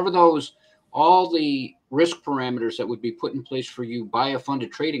time, whatever those, all the risk parameters that would be put in place for you by a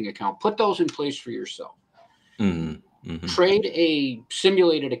funded trading account, put those in place for yourself. Mm-hmm. Mm-hmm. Trade a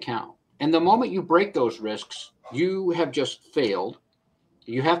simulated account. And the moment you break those risks, you have just failed.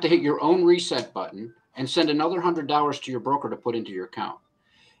 You have to hit your own reset button and send another $100 to your broker to put into your account.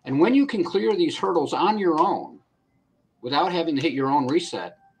 And when you can clear these hurdles on your own without having to hit your own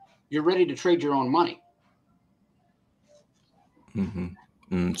reset, you're ready to trade your own money. Mm-hmm.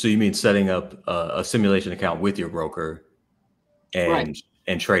 Mm-hmm. So you mean setting up a simulation account with your broker and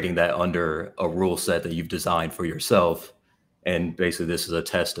trading that under a rule set that you've designed for yourself. And basically this is a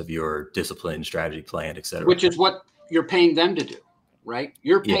test of your discipline, strategy, plan, et cetera. Which is what you're paying them to do, right?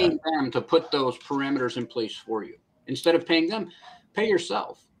 You're paying them to put those parameters in place for you. Instead of paying them, pay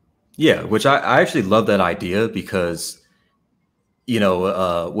yourself. Yeah, which I actually love that idea because, you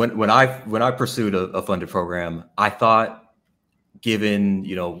know, when I pursued a funded program, I thought, given,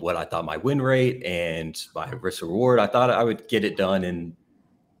 you know, what I thought my win rate and my risk reward, I thought I would get it done in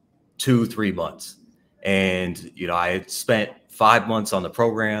 2-3 months. And, you know, I had spent 5 months on the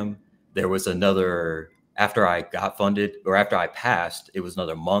program. There was another, after I got funded or after I passed, it was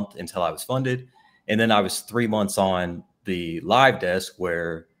another month until I was funded. And then I was 3 months on the live desk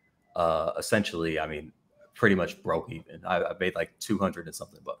where essentially, I mean, pretty much broke even. I made like 200 and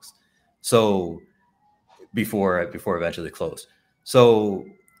something bucks. So before eventually closed. So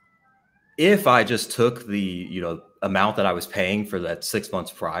if I just took the, amount that I was paying for that 6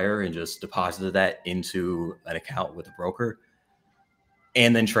 months prior and just deposited that into an account with a broker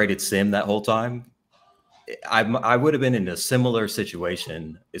and then traded sim that whole time, I would have been in a similar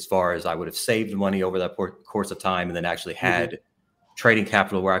situation as far as I would have saved money over that course of time and then actually had trading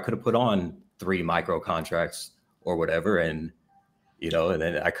capital where I could have put on 3 micro contracts or whatever. And, and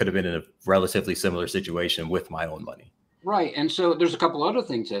then I could have been in a relatively similar situation with my own money. Right. And so there's a couple other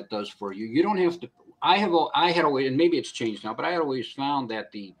things that does for you. You don't have to, I had always, and maybe it's changed now, but I had always found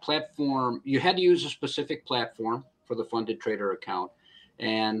that the platform, you had to use a specific platform for the funded trader account.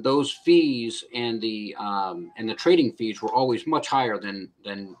 And those fees and the trading fees were always much higher than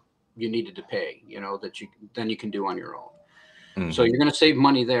you needed to pay, than you can do on your own. Mm-hmm. So you're going to save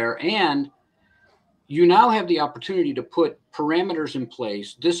money there. And you now have the opportunity to put parameters in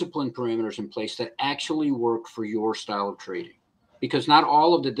place, discipline parameters in place that actually work for your style of trading. Because not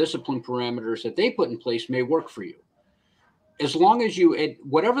all of the discipline parameters that they put in place may work for you. As long as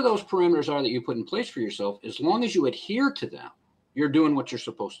whatever those parameters are that you put in place for yourself, as long as you adhere to them, you're doing what you're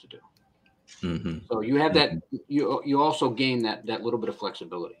supposed to do. Mm-hmm. So you have that, you also gain that little bit of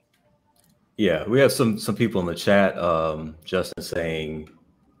flexibility. Yeah, we have some people in the chat, Justin saying,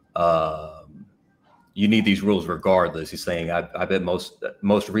 you need these rules regardless. He's saying, I bet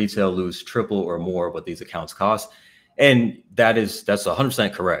most retail lose triple or more what these accounts cost. And that's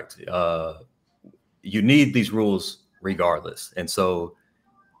 100% correct. You need these rules regardless. And so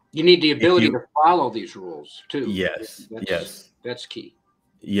you need the ability to follow these rules too. Yes. That's key.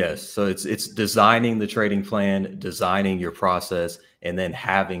 Yes. So it's designing the trading plan, designing your process, and then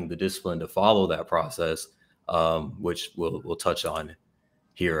having the discipline to follow that process, which we'll touch on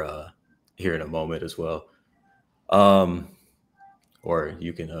here in a moment as well. Or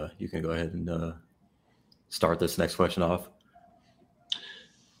you can go ahead and start this next question off.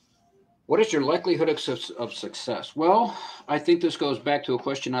 What is your likelihood of success? Well, I think this goes back to a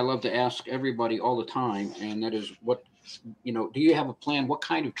question I love to ask everybody all the time, and that is, do you have a plan? What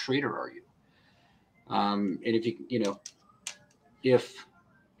kind of trader are you? And if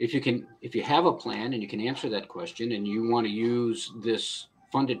you have a plan and you can answer that question, and you want to use this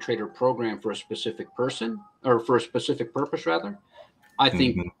funded trader program for a specific person, or for a specific purpose rather, I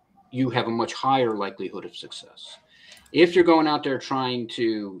think you have a much higher likelihood of success. If you're going out there trying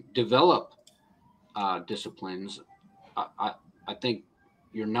to develop disciplines, I think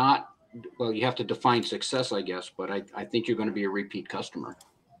you're not, well, you have to define success, I guess, but I think you're going to be a repeat customer.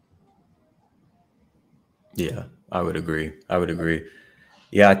 Yeah, I would agree.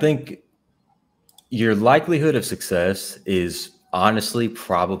 Yeah, I think your likelihood of success is honestly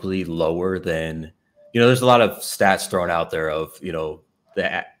probably lower than, there's a lot of stats thrown out there of,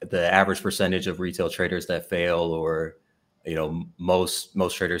 the average percentage of retail traders that fail, or, most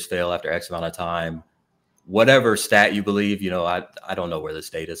traders fail after X amount of time. Whatever stat you believe, I don't know where this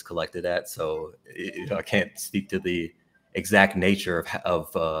data is collected at, so I can't speak to the exact nature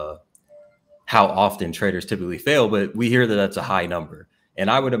of how often traders typically fail, but we hear that that's a high number.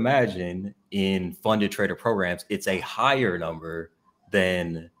 And I would imagine in funded trader programs, it's a higher number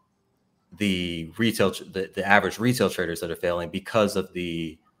than the average retail traders that are failing because of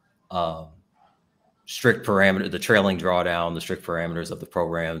the strict parameter, the trailing drawdown, the strict parameters of the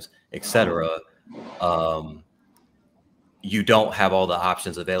programs, etc. You don't have all the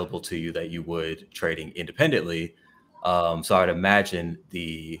options available to you that you would trading independently. So I would imagine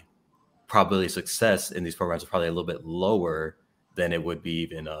the probability of success in these programs are probably a little bit lower than it would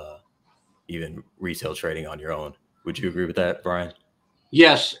be even retail trading on your own. Would you agree with that, Brian?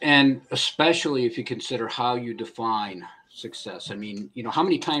 Yes, and especially if you consider how you define success. I mean, how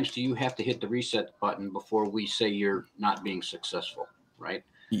many times do you have to hit the reset button before we say you're not being successful, right?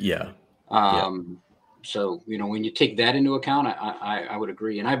 Yeah. So, when you take that into account, I would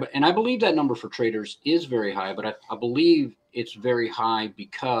agree. And I believe that number for traders is very high, but I believe it's very high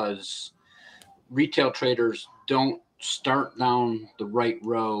because retail traders don't start down the right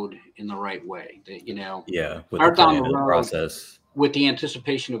road in the right way. With start down the road process with the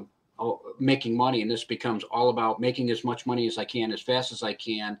anticipation of making money, and this becomes all about making as much money as I can as fast as I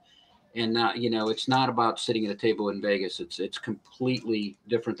can. And it's not about sitting at a table in Vegas. It's completely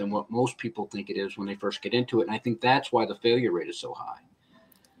different than what most people think it is when they first get into it. And I think that's why the failure rate is so high.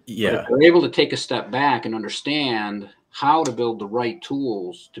 Yeah, but if they're able to take a step back and understand how to build the right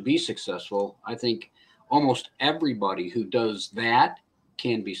tools to be successful, I think almost everybody who does that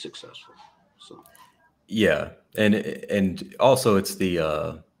can be successful. So, yeah, and also it's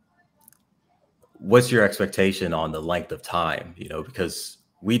the what's your expectation on the length of time? Because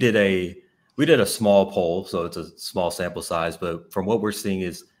we did a small poll, so it's a small sample size, but from what we're seeing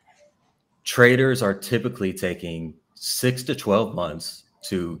is traders are typically taking 6 to 12 months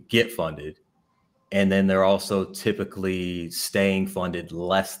to get funded. And then they're also typically staying funded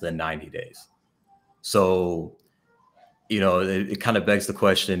less than 90 days. So, it kind of begs the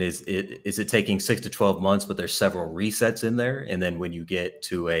question, is it taking 6 to 12 months, but there's several resets in there? And then when you get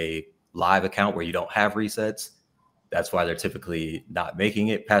to a live account where you don't have resets, that's why they're typically not making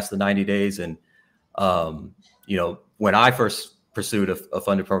it past the 90 days. And, when I first pursued a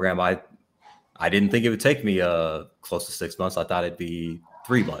funded program, I didn't think it would take me close to 6 months. I thought it'd be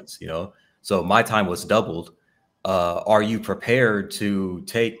 3 months, So my time was doubled. Are you prepared to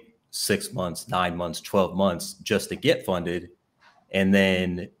take 6 months, 9 months, 12 months just to get funded? And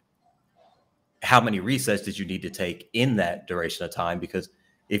then how many resets did you need to take in that duration of time? Because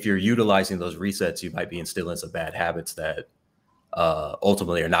if you're utilizing those resets, you might be instilling some bad habits that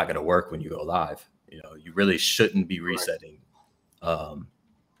ultimately are not going to work when you go live. You really shouldn't be resetting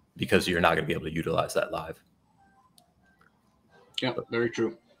because you're not going to be able to utilize that live. Yeah, very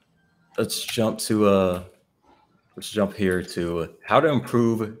true. Let's jump here to how to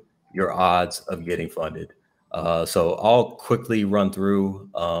improve your odds of getting funded. So I'll quickly run through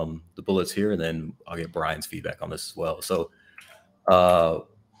the bullets here, and then I'll get Brian's feedback on this as well. So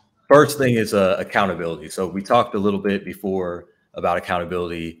first thing is accountability. So we talked a little bit before about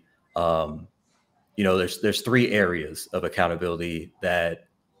accountability. There's 3 areas of accountability that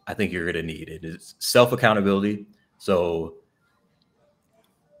I think you're going to need. It is self-accountability. So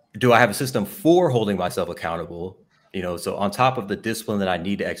do I have a system for holding myself accountable? So on top of the discipline that I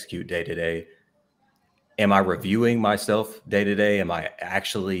need to execute day to day, am I reviewing myself day to day? Am I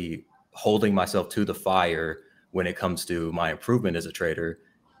actually holding myself to the fire when it comes to my improvement as a trader?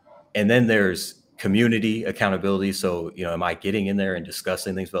 And then there's community accountability. So, am I getting in there and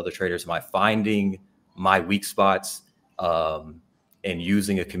discussing things with other traders? Am I finding my weak spots and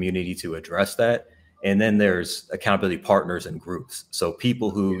using a community to address that? And then there's accountability partners and groups. So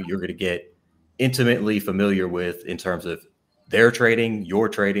people who you're going to get intimately familiar with in terms of their trading, your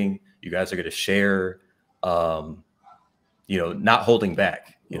trading. You guys are going to share, not holding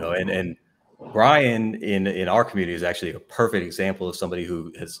back, and Brian in our community is actually a perfect example of somebody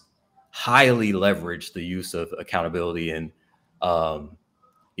who has highly leveraged the use of accountability. And,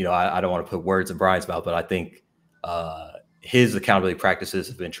 I don't want to put words in Brian's mouth, but I think his accountability practices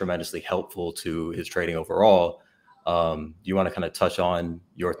have been tremendously helpful to his trading overall. Do you want to kind of touch on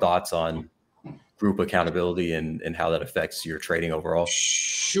your thoughts on group accountability and how that affects your trading overall?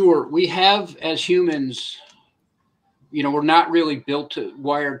 Sure. We have, as humans, we're not really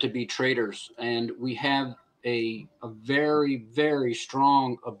wired to be traders, and we have a very, very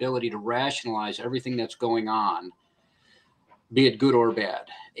strong ability to rationalize everything that's going on, be it good or bad.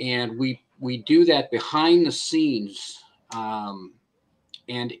 And we do that behind the scenes. And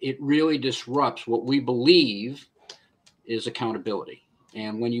it really disrupts what we believe is accountability.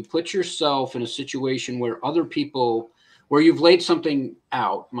 And when you put yourself in a situation where where you've laid something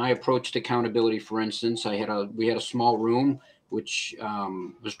out, my approach to accountability, for instance, we had a small room, which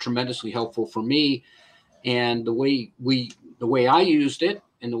was tremendously helpful for me. And the way I used it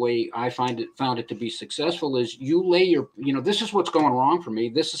and the way I found it to be successful is you lay this is what's going wrong for me.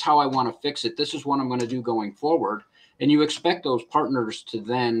 This is how I want to fix it. This is what I'm going to do going forward. And you expect those partners to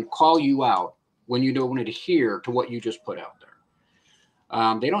then call you out when you don't adhere to what you just put out there.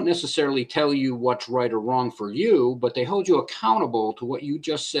 They don't necessarily tell you what's right or wrong for you, but they hold you accountable to what you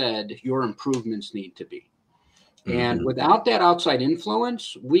just said your improvements need to be. Mm-hmm. And without that outside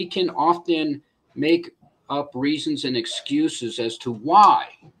influence, we can often make up reasons and excuses as to why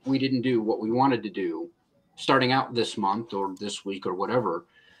we didn't do what we wanted to do starting out this month or this week or whatever.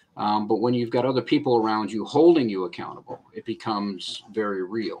 But when you've got other people around you holding you accountable, it becomes very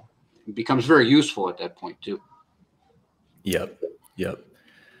real. It becomes very useful at that point too. Yep.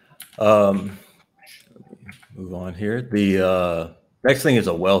 Move on here. The next thing is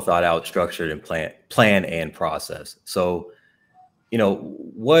a well thought out, structured and plan and process. So,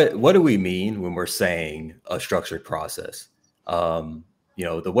 what do we mean when we're saying a structured process?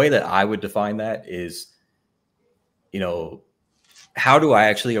 The way that I would define that is, how do I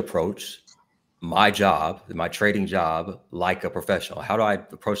actually approach my job, my trading job, like a professional? How do I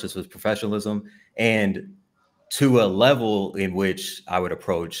approach this with professionalism and to a level in which I would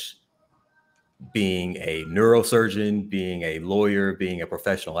approach being a neurosurgeon, being a lawyer, being a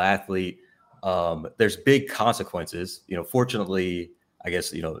professional athlete? There's big consequences. Fortunately, I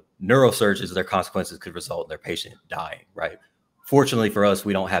guess, neurosurgeons, their consequences could result in their patient dying, right? Fortunately for us,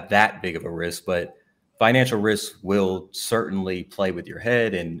 we don't have that big of a risk, but financial risk will certainly play with your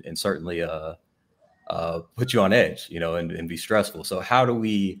head and certainly put you on edge, and be stressful. So how do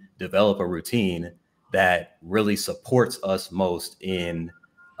we develop a routine that really supports us most in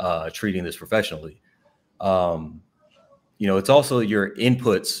treating this professionally? It's also your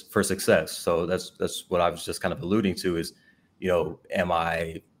inputs for success. So that's what I was just kind of alluding to is, am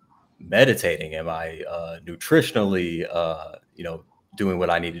I meditating? Am I nutritionally, doing what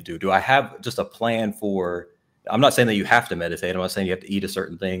I need to do? Do I have just a plan for, I'm not saying that you have to meditate. I'm not saying you have to eat a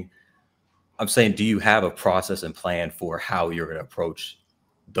certain thing. I'm saying, do you have a process and plan for how you're going to approach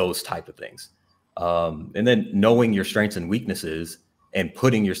those type of things? And then knowing your strengths and weaknesses and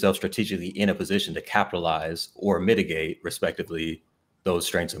putting yourself strategically in a position to capitalize or mitigate, respectively, those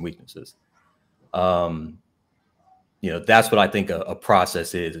strengths and weaknesses. That's what I think a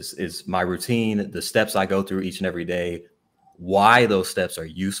process is my routine, the steps I go through each and every day, why those steps are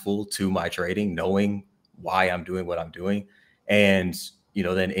useful to my trading, knowing why I'm doing what I'm doing, and,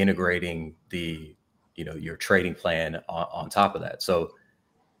 then integrating your trading plan on top of that. So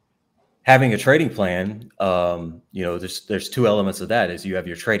having a trading plan, there's two elements of that. Is you have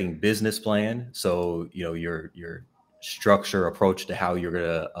your trading business plan. So, your structure approach to how you're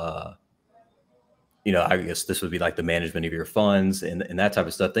going to, I guess this would be like the management of your funds and that type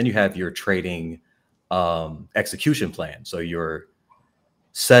of stuff. Then you have your trading execution plan. So your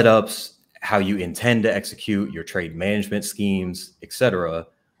setups, how you intend to execute your trade management schemes, et cetera.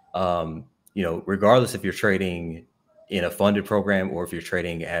 Regardless if you're trading in a funded program or if you're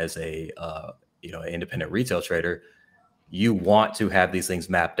trading as an independent retail trader, you want to have these things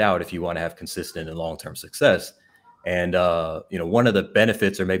mapped out if you want to have consistent and long-term success. And, one of the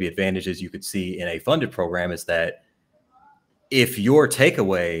benefits or maybe advantages you could see in a funded program is that if your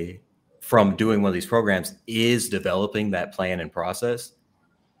takeaway from doing one of these programs is developing that plan and process,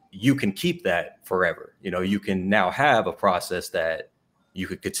 you can keep that forever. You can now have a process that you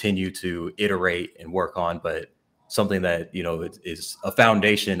could continue to iterate and work on, but something that, is a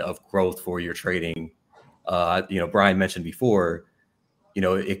foundation of growth for your trading. Brian mentioned before,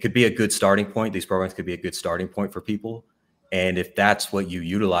 it could be a good starting point. These programs could be a good starting point for people. And if that's what you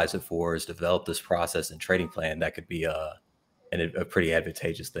utilize it for, is develop this process and trading plan, that could be a pretty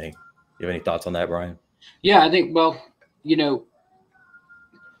advantageous thing. You have any thoughts on that, Brian? Yeah, I think,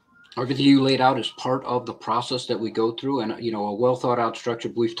 everything you laid out is part of the process that we go through, and a well thought out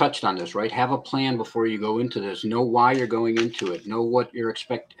structure. We've touched on this, right? Have a plan before you go into this. Know why you're going into it. Know what your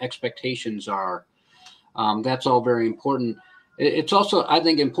expectations are. That's all very important. It's also, I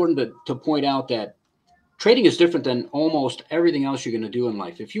think, important to point out that trading is different than almost everything else you're going to do in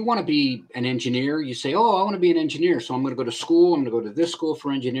life. If you want to be an engineer, you say, "Oh, I want to be an engineer, so I'm going to go to school. I'm going to go to this school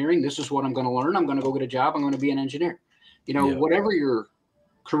for engineering. This is what I'm going to learn. I'm going to go get a job. I'm going to be an engineer." Whatever your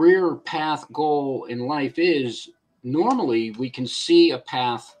career path goal in life is, normally we can see a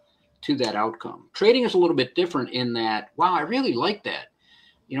path to that outcome. Trading is a little bit different in that, wow, I really like that.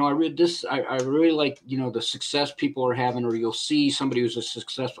 I read this. I really like, the success people are having, or you'll see somebody who's a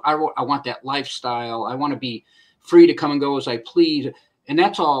successful. I want that lifestyle. I want to be free to come and go as I please. And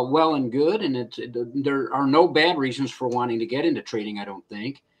that's all well and good. And there are no bad reasons for wanting to get into trading, I don't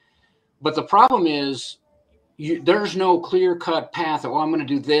think. But the problem is, there's no clear-cut path. Oh, I'm going to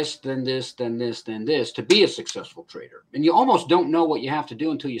do this, then this, then this, then this to be a successful trader. And you almost don't know what you have to do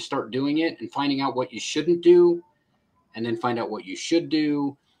until you start doing it and finding out what you shouldn't do, and then find out what you should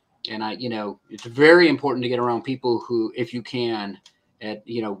do. And it's very important to get around people who, if you can,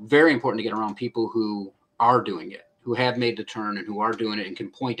 very important to get around people who are doing it, who have made the turn and who are doing it and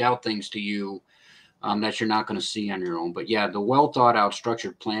can point out things to you that you're not going to see on your own. But yeah, the well thought out,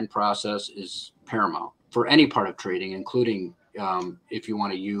 structured plan process is paramount for any part of trading, including if you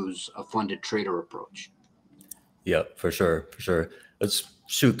want to use a funded trader approach. Yeah, for sure. Let's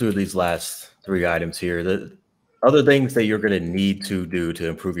shoot through these last three items here. The other things that you're going to need to do to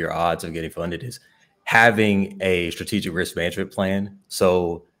improve your odds of getting funded is having a strategic risk management plan.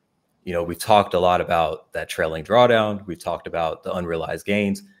 So, we talked a lot about that trailing drawdown. We've talked about the unrealized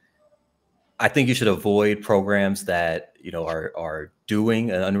gains. I think you should avoid programs that, are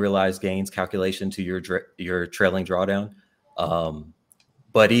doing an unrealized gains calculation to your trailing drawdown.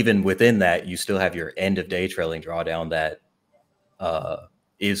 But even within that, you still have your end of day trailing drawdown that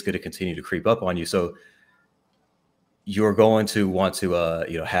is going to continue to creep up on you. So you're going to want to,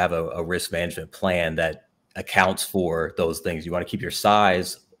 have a risk management plan that accounts for those things. You want to keep your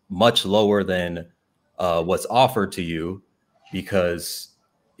size much lower than what's offered to you, because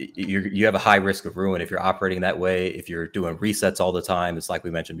you have a high risk of ruin if you're operating that way. If you're doing resets all the time, it's like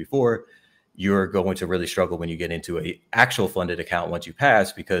we mentioned before, you're going to really struggle when you get into a actual funded account once you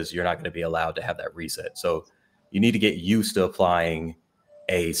pass, because you're not going to be allowed to have that reset. So you need to get used to applying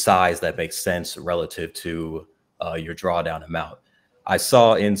a size that makes sense relative to your drawdown amount. I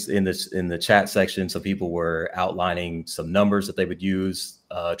saw in the chat section, some people were outlining some numbers that they would use,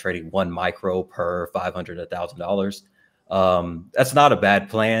 trading 1 micro per $500 to $1,000. That's not a bad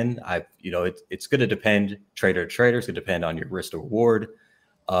plan. It's going to depend trader to trader. It's going to depend on your risk to reward.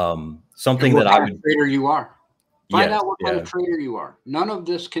 Something that I would trader you are. Find yes, out what yeah. kind of trader you are. None of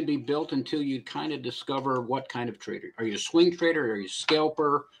this can be built until you kind of discover what kind of trader. Are you a swing trader? Are you a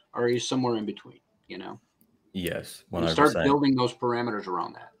scalper? Or are you somewhere in between? You know. Yes, 100%. And start building those parameters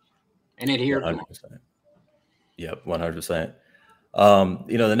around that and adhere 100%. to them. Yep, 100%.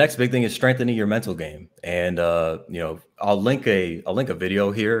 The next big thing is strengthening your mental game. And I'll link a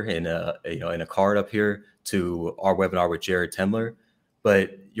video here in a card up here to our webinar with Jared Tendler.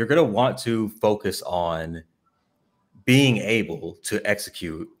 But you're going to want to focus on being able to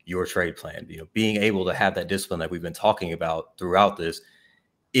execute your trade plan, being able to have that discipline that we've been talking about throughout this.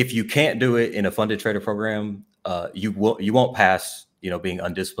 If you can't do it in a funded trader program, you won't pass, being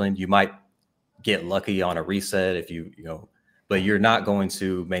undisciplined. You might get lucky on a reset but you're not going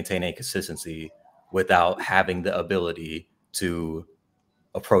to maintain a consistency without having the ability to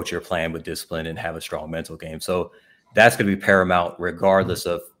approach your plan with discipline and have a strong mental game. So that's going to be paramount regardless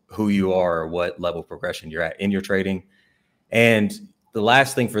of who you are or what level of progression you're at in your trading. And the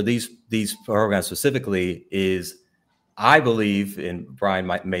last thing for these programs specifically is, I believe, and Brian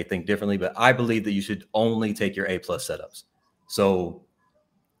may think differently, but I believe that you should only take your A+ setups. So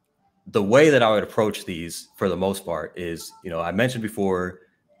the way that I would approach these for the most part is, I mentioned before,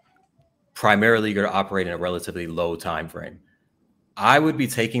 primarily you're going to operate in a relatively low time frame. I would be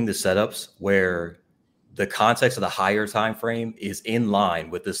taking the setups where the context of the higher time frame is in line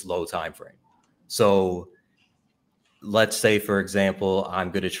with this low time frame. So let's say, for example, I'm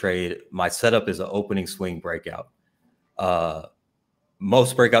going to trade, my setup is an opening swing breakout.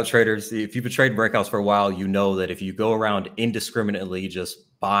 Most breakout traders, if you've been trading breakouts for a while, you know that if you go around indiscriminately just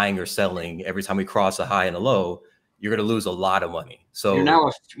buying or selling every time we cross a high and a low, you're going to lose a lot of money. So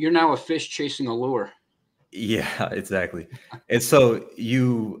you're now a fish chasing a lure. Yeah, exactly. And so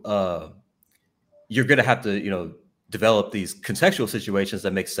you're going to have to, develop these contextual situations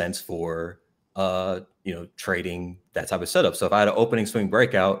that make sense for, trading that type of setup. So if I had an opening swing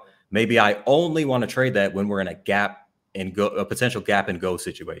breakout, maybe I only want to trade that when we're in a potential gap and go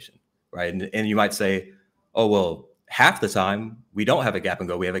situation, right? And you might say, oh, well, half the time we don't have a gap and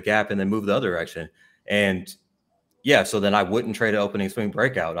go, we have a gap and then move the other direction. And yeah, so then I wouldn't trade an opening swing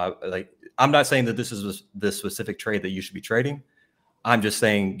breakout. I'm not saying that this is the specific trade that you should be trading. I'm just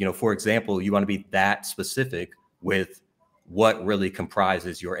saying, for example, you want to be that specific with what really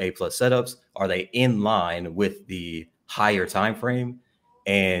comprises your A+ setups. Are they in line with the higher time frame?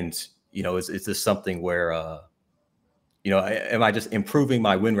 And, is this something where, am I just improving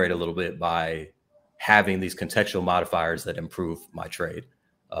my win rate a little bit by having these contextual modifiers that improve my trade?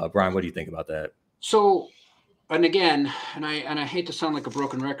 Brian, what do you think about that? So, and again, and I hate to sound like a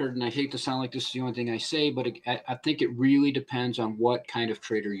broken record, and I hate to sound like this is the only thing I say, but I think it really depends on what kind of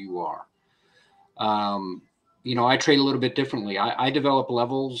trader you are. I trade a little bit differently. I develop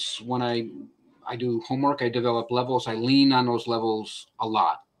levels when I do homework. I develop levels. I lean on those levels a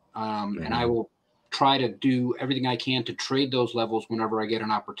lot, and I will try to do everything I can to trade those levels whenever I get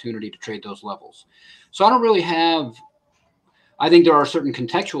an opportunity to trade those levels. So I don't really have. I think there are certain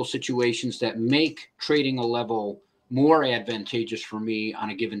contextual situations that make trading a level more advantageous for me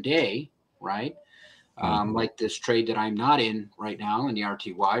on a given day, right? Like this trade that I'm not in right now in the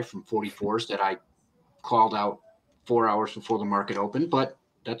RTY from 44s that I called out 4 hours before the market opened, but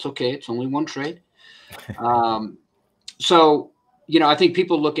that's okay. It's only one trade. So, I think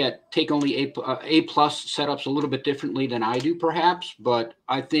people take only A+ setups a little bit differently than I do, perhaps, but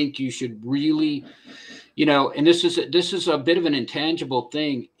I think you should really, and this is a bit of an intangible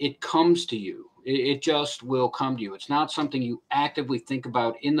thing. It comes to you. It just will come to you. It's not something you actively think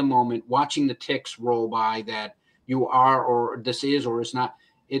about in the moment, watching the ticks roll by that you are, or this is, or it's not.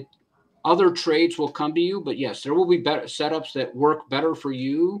 Other trades will come to you, but yes, there will be better setups that work better for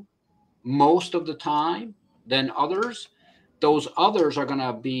you most of the time than others. Those others are going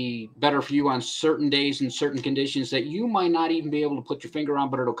to be better for you on certain days and certain conditions that you might not even be able to put your finger on,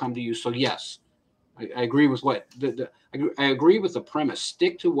 but it'll come to you. So yes, I agree with I agree with the premise.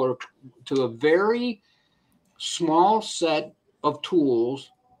 Stick to a very small set of tools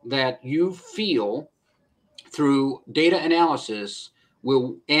that you feel through data analysis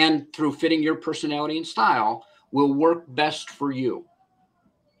and through fitting your personality and style will work best for you,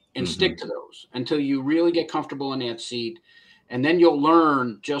 and stick to those until you really get comfortable in that seat. And then you'll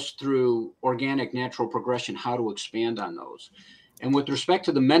learn just through organic, natural progression how to expand on those. And with respect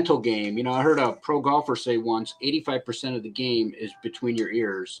to the mental game, you know, I heard a pro golfer say once, 85% of the game is between your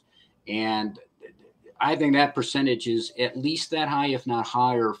ears. And I think that percentage is at least that high, if not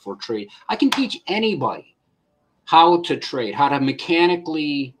higher, for trade. I can teach anybody how to trade, how to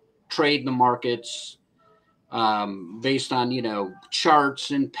mechanically trade the markets, based on, you know,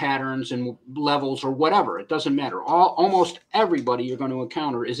 charts and patterns and levels or whatever. It doesn't matter. Almost everybody you're going to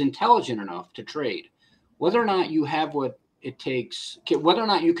encounter is intelligent enough to trade. Whether or not you have what it takes, whether or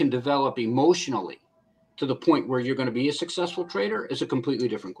not you can develop emotionally to the point where you're going to be a successful trader is a completely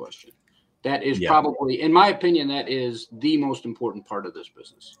different question. That is probably, in my opinion, that is the most important part of this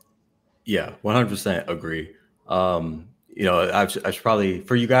business. Yeah, 100% agree. You know, I should probably,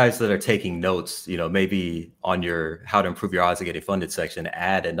 for you guys that are taking notes, you know, maybe on your how to improve your odds of getting funded section,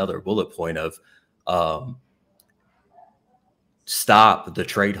 add another bullet point of stop the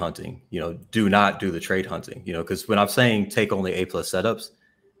trade hunting. You know, do not do the trade hunting, you know, because when I'm saying take only A+ setups,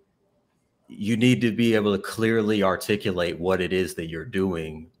 you need to be able to clearly articulate what it is that you're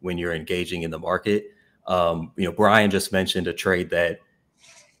doing when you're engaging in the market. You know, Brian just mentioned a trade that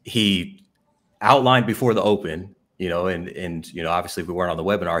he outlined before the open, you know, and you know, obviously if we weren't on the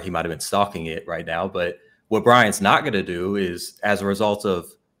webinar, he might have been stalking it right now. But what Brian's not going to do is, as a result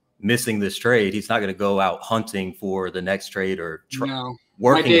of missing this trade, he's not going to go out hunting for the next trade or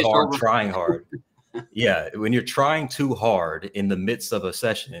working hard, trying hard. Yeah, when you're trying too hard in the midst of a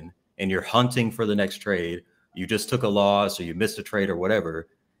session and you're hunting for the next trade, you just took a loss or you missed a trade or whatever,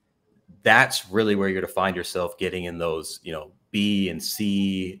 that's really where you're going to find yourself getting in those, you know, B and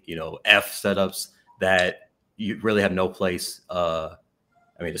C, you know, F setups that you really have no place. I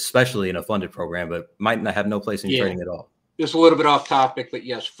mean, especially in a funded program, but might not have no place in trading at all. Just a little bit off topic, but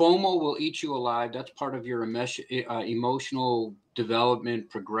yes, FOMO will eat you alive. That's part of your emotional development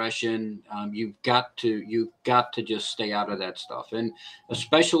progression. You've got to just stay out of that stuff, and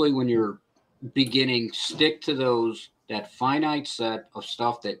especially when you're beginning, stick to that finite set of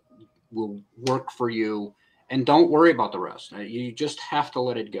stuff that will work for you, and don't worry about the rest. You just have to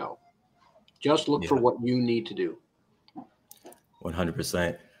let it go. Just look for what you need to do.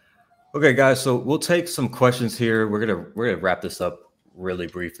 100%. Okay, guys, so we'll take some questions here. We're gonna wrap this up really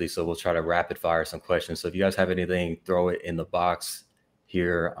briefly, so we'll try to rapid fire some questions. So if you guys have anything, throw it in the box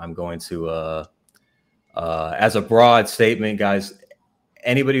here. I'm going to, as a broad statement, guys,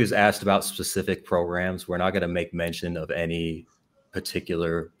 anybody who's asked about specific programs, we're not going to make mention of any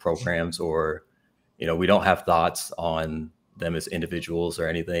particular programs, or, you know, we don't have thoughts on them as individuals or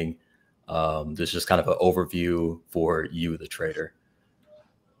anything. This is just kind of an overview for you, the trader.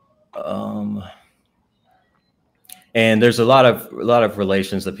 And there's a lot of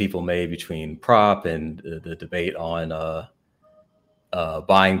relations that people made between prop and the debate on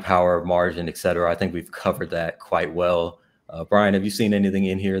buying power, margin, etc. I think we've covered that quite well. Brian, have you seen anything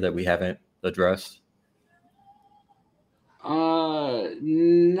in here that we haven't addressed?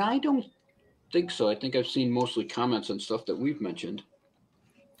 I don't think so. I think I've seen mostly comments on stuff that we've mentioned.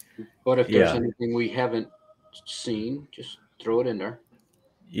 But if there's anything we haven't seen, just throw it in there.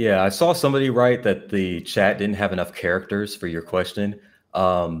 Yeah, I saw somebody write that the chat didn't have enough characters for your question.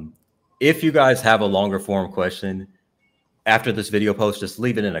 If you guys have a longer form question after this video post, just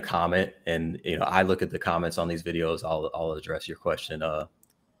leave it in a comment, and you know, I look at the comments on these videos. I'll address your question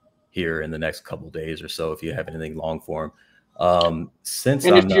here in the next couple of days or so if you have anything long form.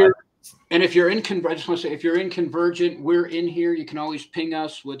 If you're in Convergent, I just want to say, if you're in Convergent, we're in here. You can always ping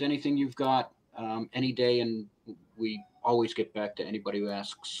us with anything you've got any day, and we always get back to anybody who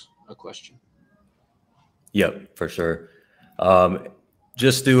asks a question. Yep, for sure.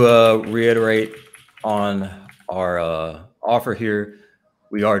 Just to reiterate on our offer here,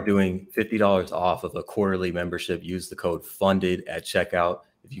 we are doing $50 off of a quarterly membership. Use the code FUNDED at checkout.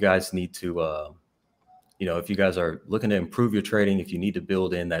 If you guys need to, you know, if you guys are looking to improve your trading, if you need to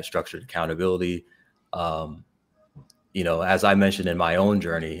build in that structured accountability, you know, as I mentioned in my own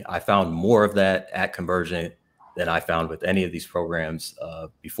journey, I found more of that at Convergent than I found with any of these programs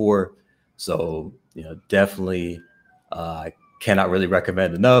before. So, you know, definitely cannot really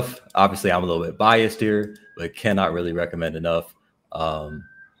recommend enough. Obviously, I'm a little bit biased here, but cannot really recommend enough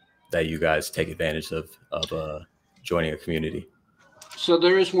that you guys take advantage of joining a community. So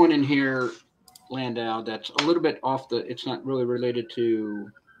there is one in here, Landau, that's a little bit off it's not really related to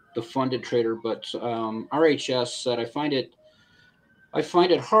the funded trader, but RHS said, I find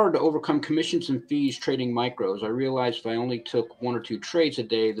it hard to overcome commissions and fees trading micros. I realized if I only took 1 or 2 trades a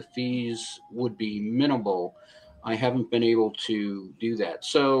day, the fees would be minimal. I haven't been able to do that.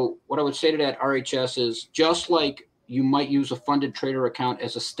 So what I would say to that, RHS, is just like you might use a funded trader account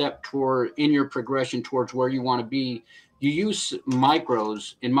as a step in your progression towards where you want to be, you use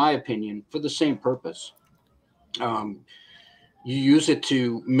micros, in my opinion, for the same purpose. You use it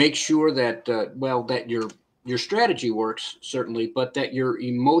to make sure that, that your strategy works, certainly, but that you're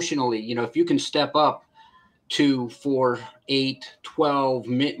emotionally, if you can step up to 4, 8, 12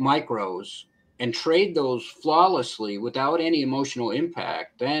 micros and trade those flawlessly without any emotional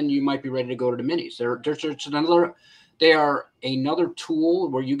impact, then you might be ready to go to the minis. They are another tool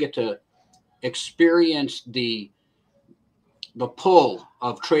where you get to experience the pull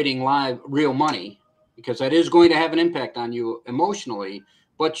of trading live real money, because that is going to have an impact on you emotionally,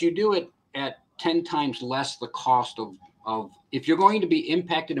 but you do it at 10 times less the cost of if you're going to be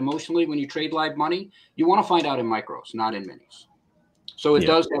impacted emotionally when you trade live money, you want to find out in micros, not in minis. So it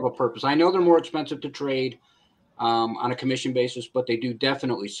does have a purpose. I know they're more expensive to trade on a commission basis, but they do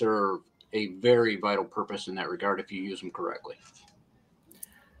definitely serve a very vital purpose in that regard if you use them correctly.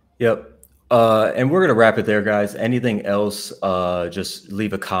 Yep. And we're going to wrap it there, guys. Anything else, just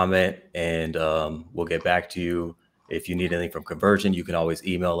leave a comment and we'll get back to you. If you need anything from Convergent, you can always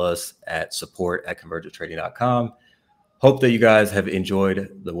email us at support@convergenttrading.com. Hope that you guys have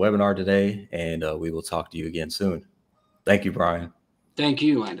enjoyed the webinar today, and we will talk to you again soon. Thank you, Brian. Thank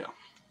you, Lando.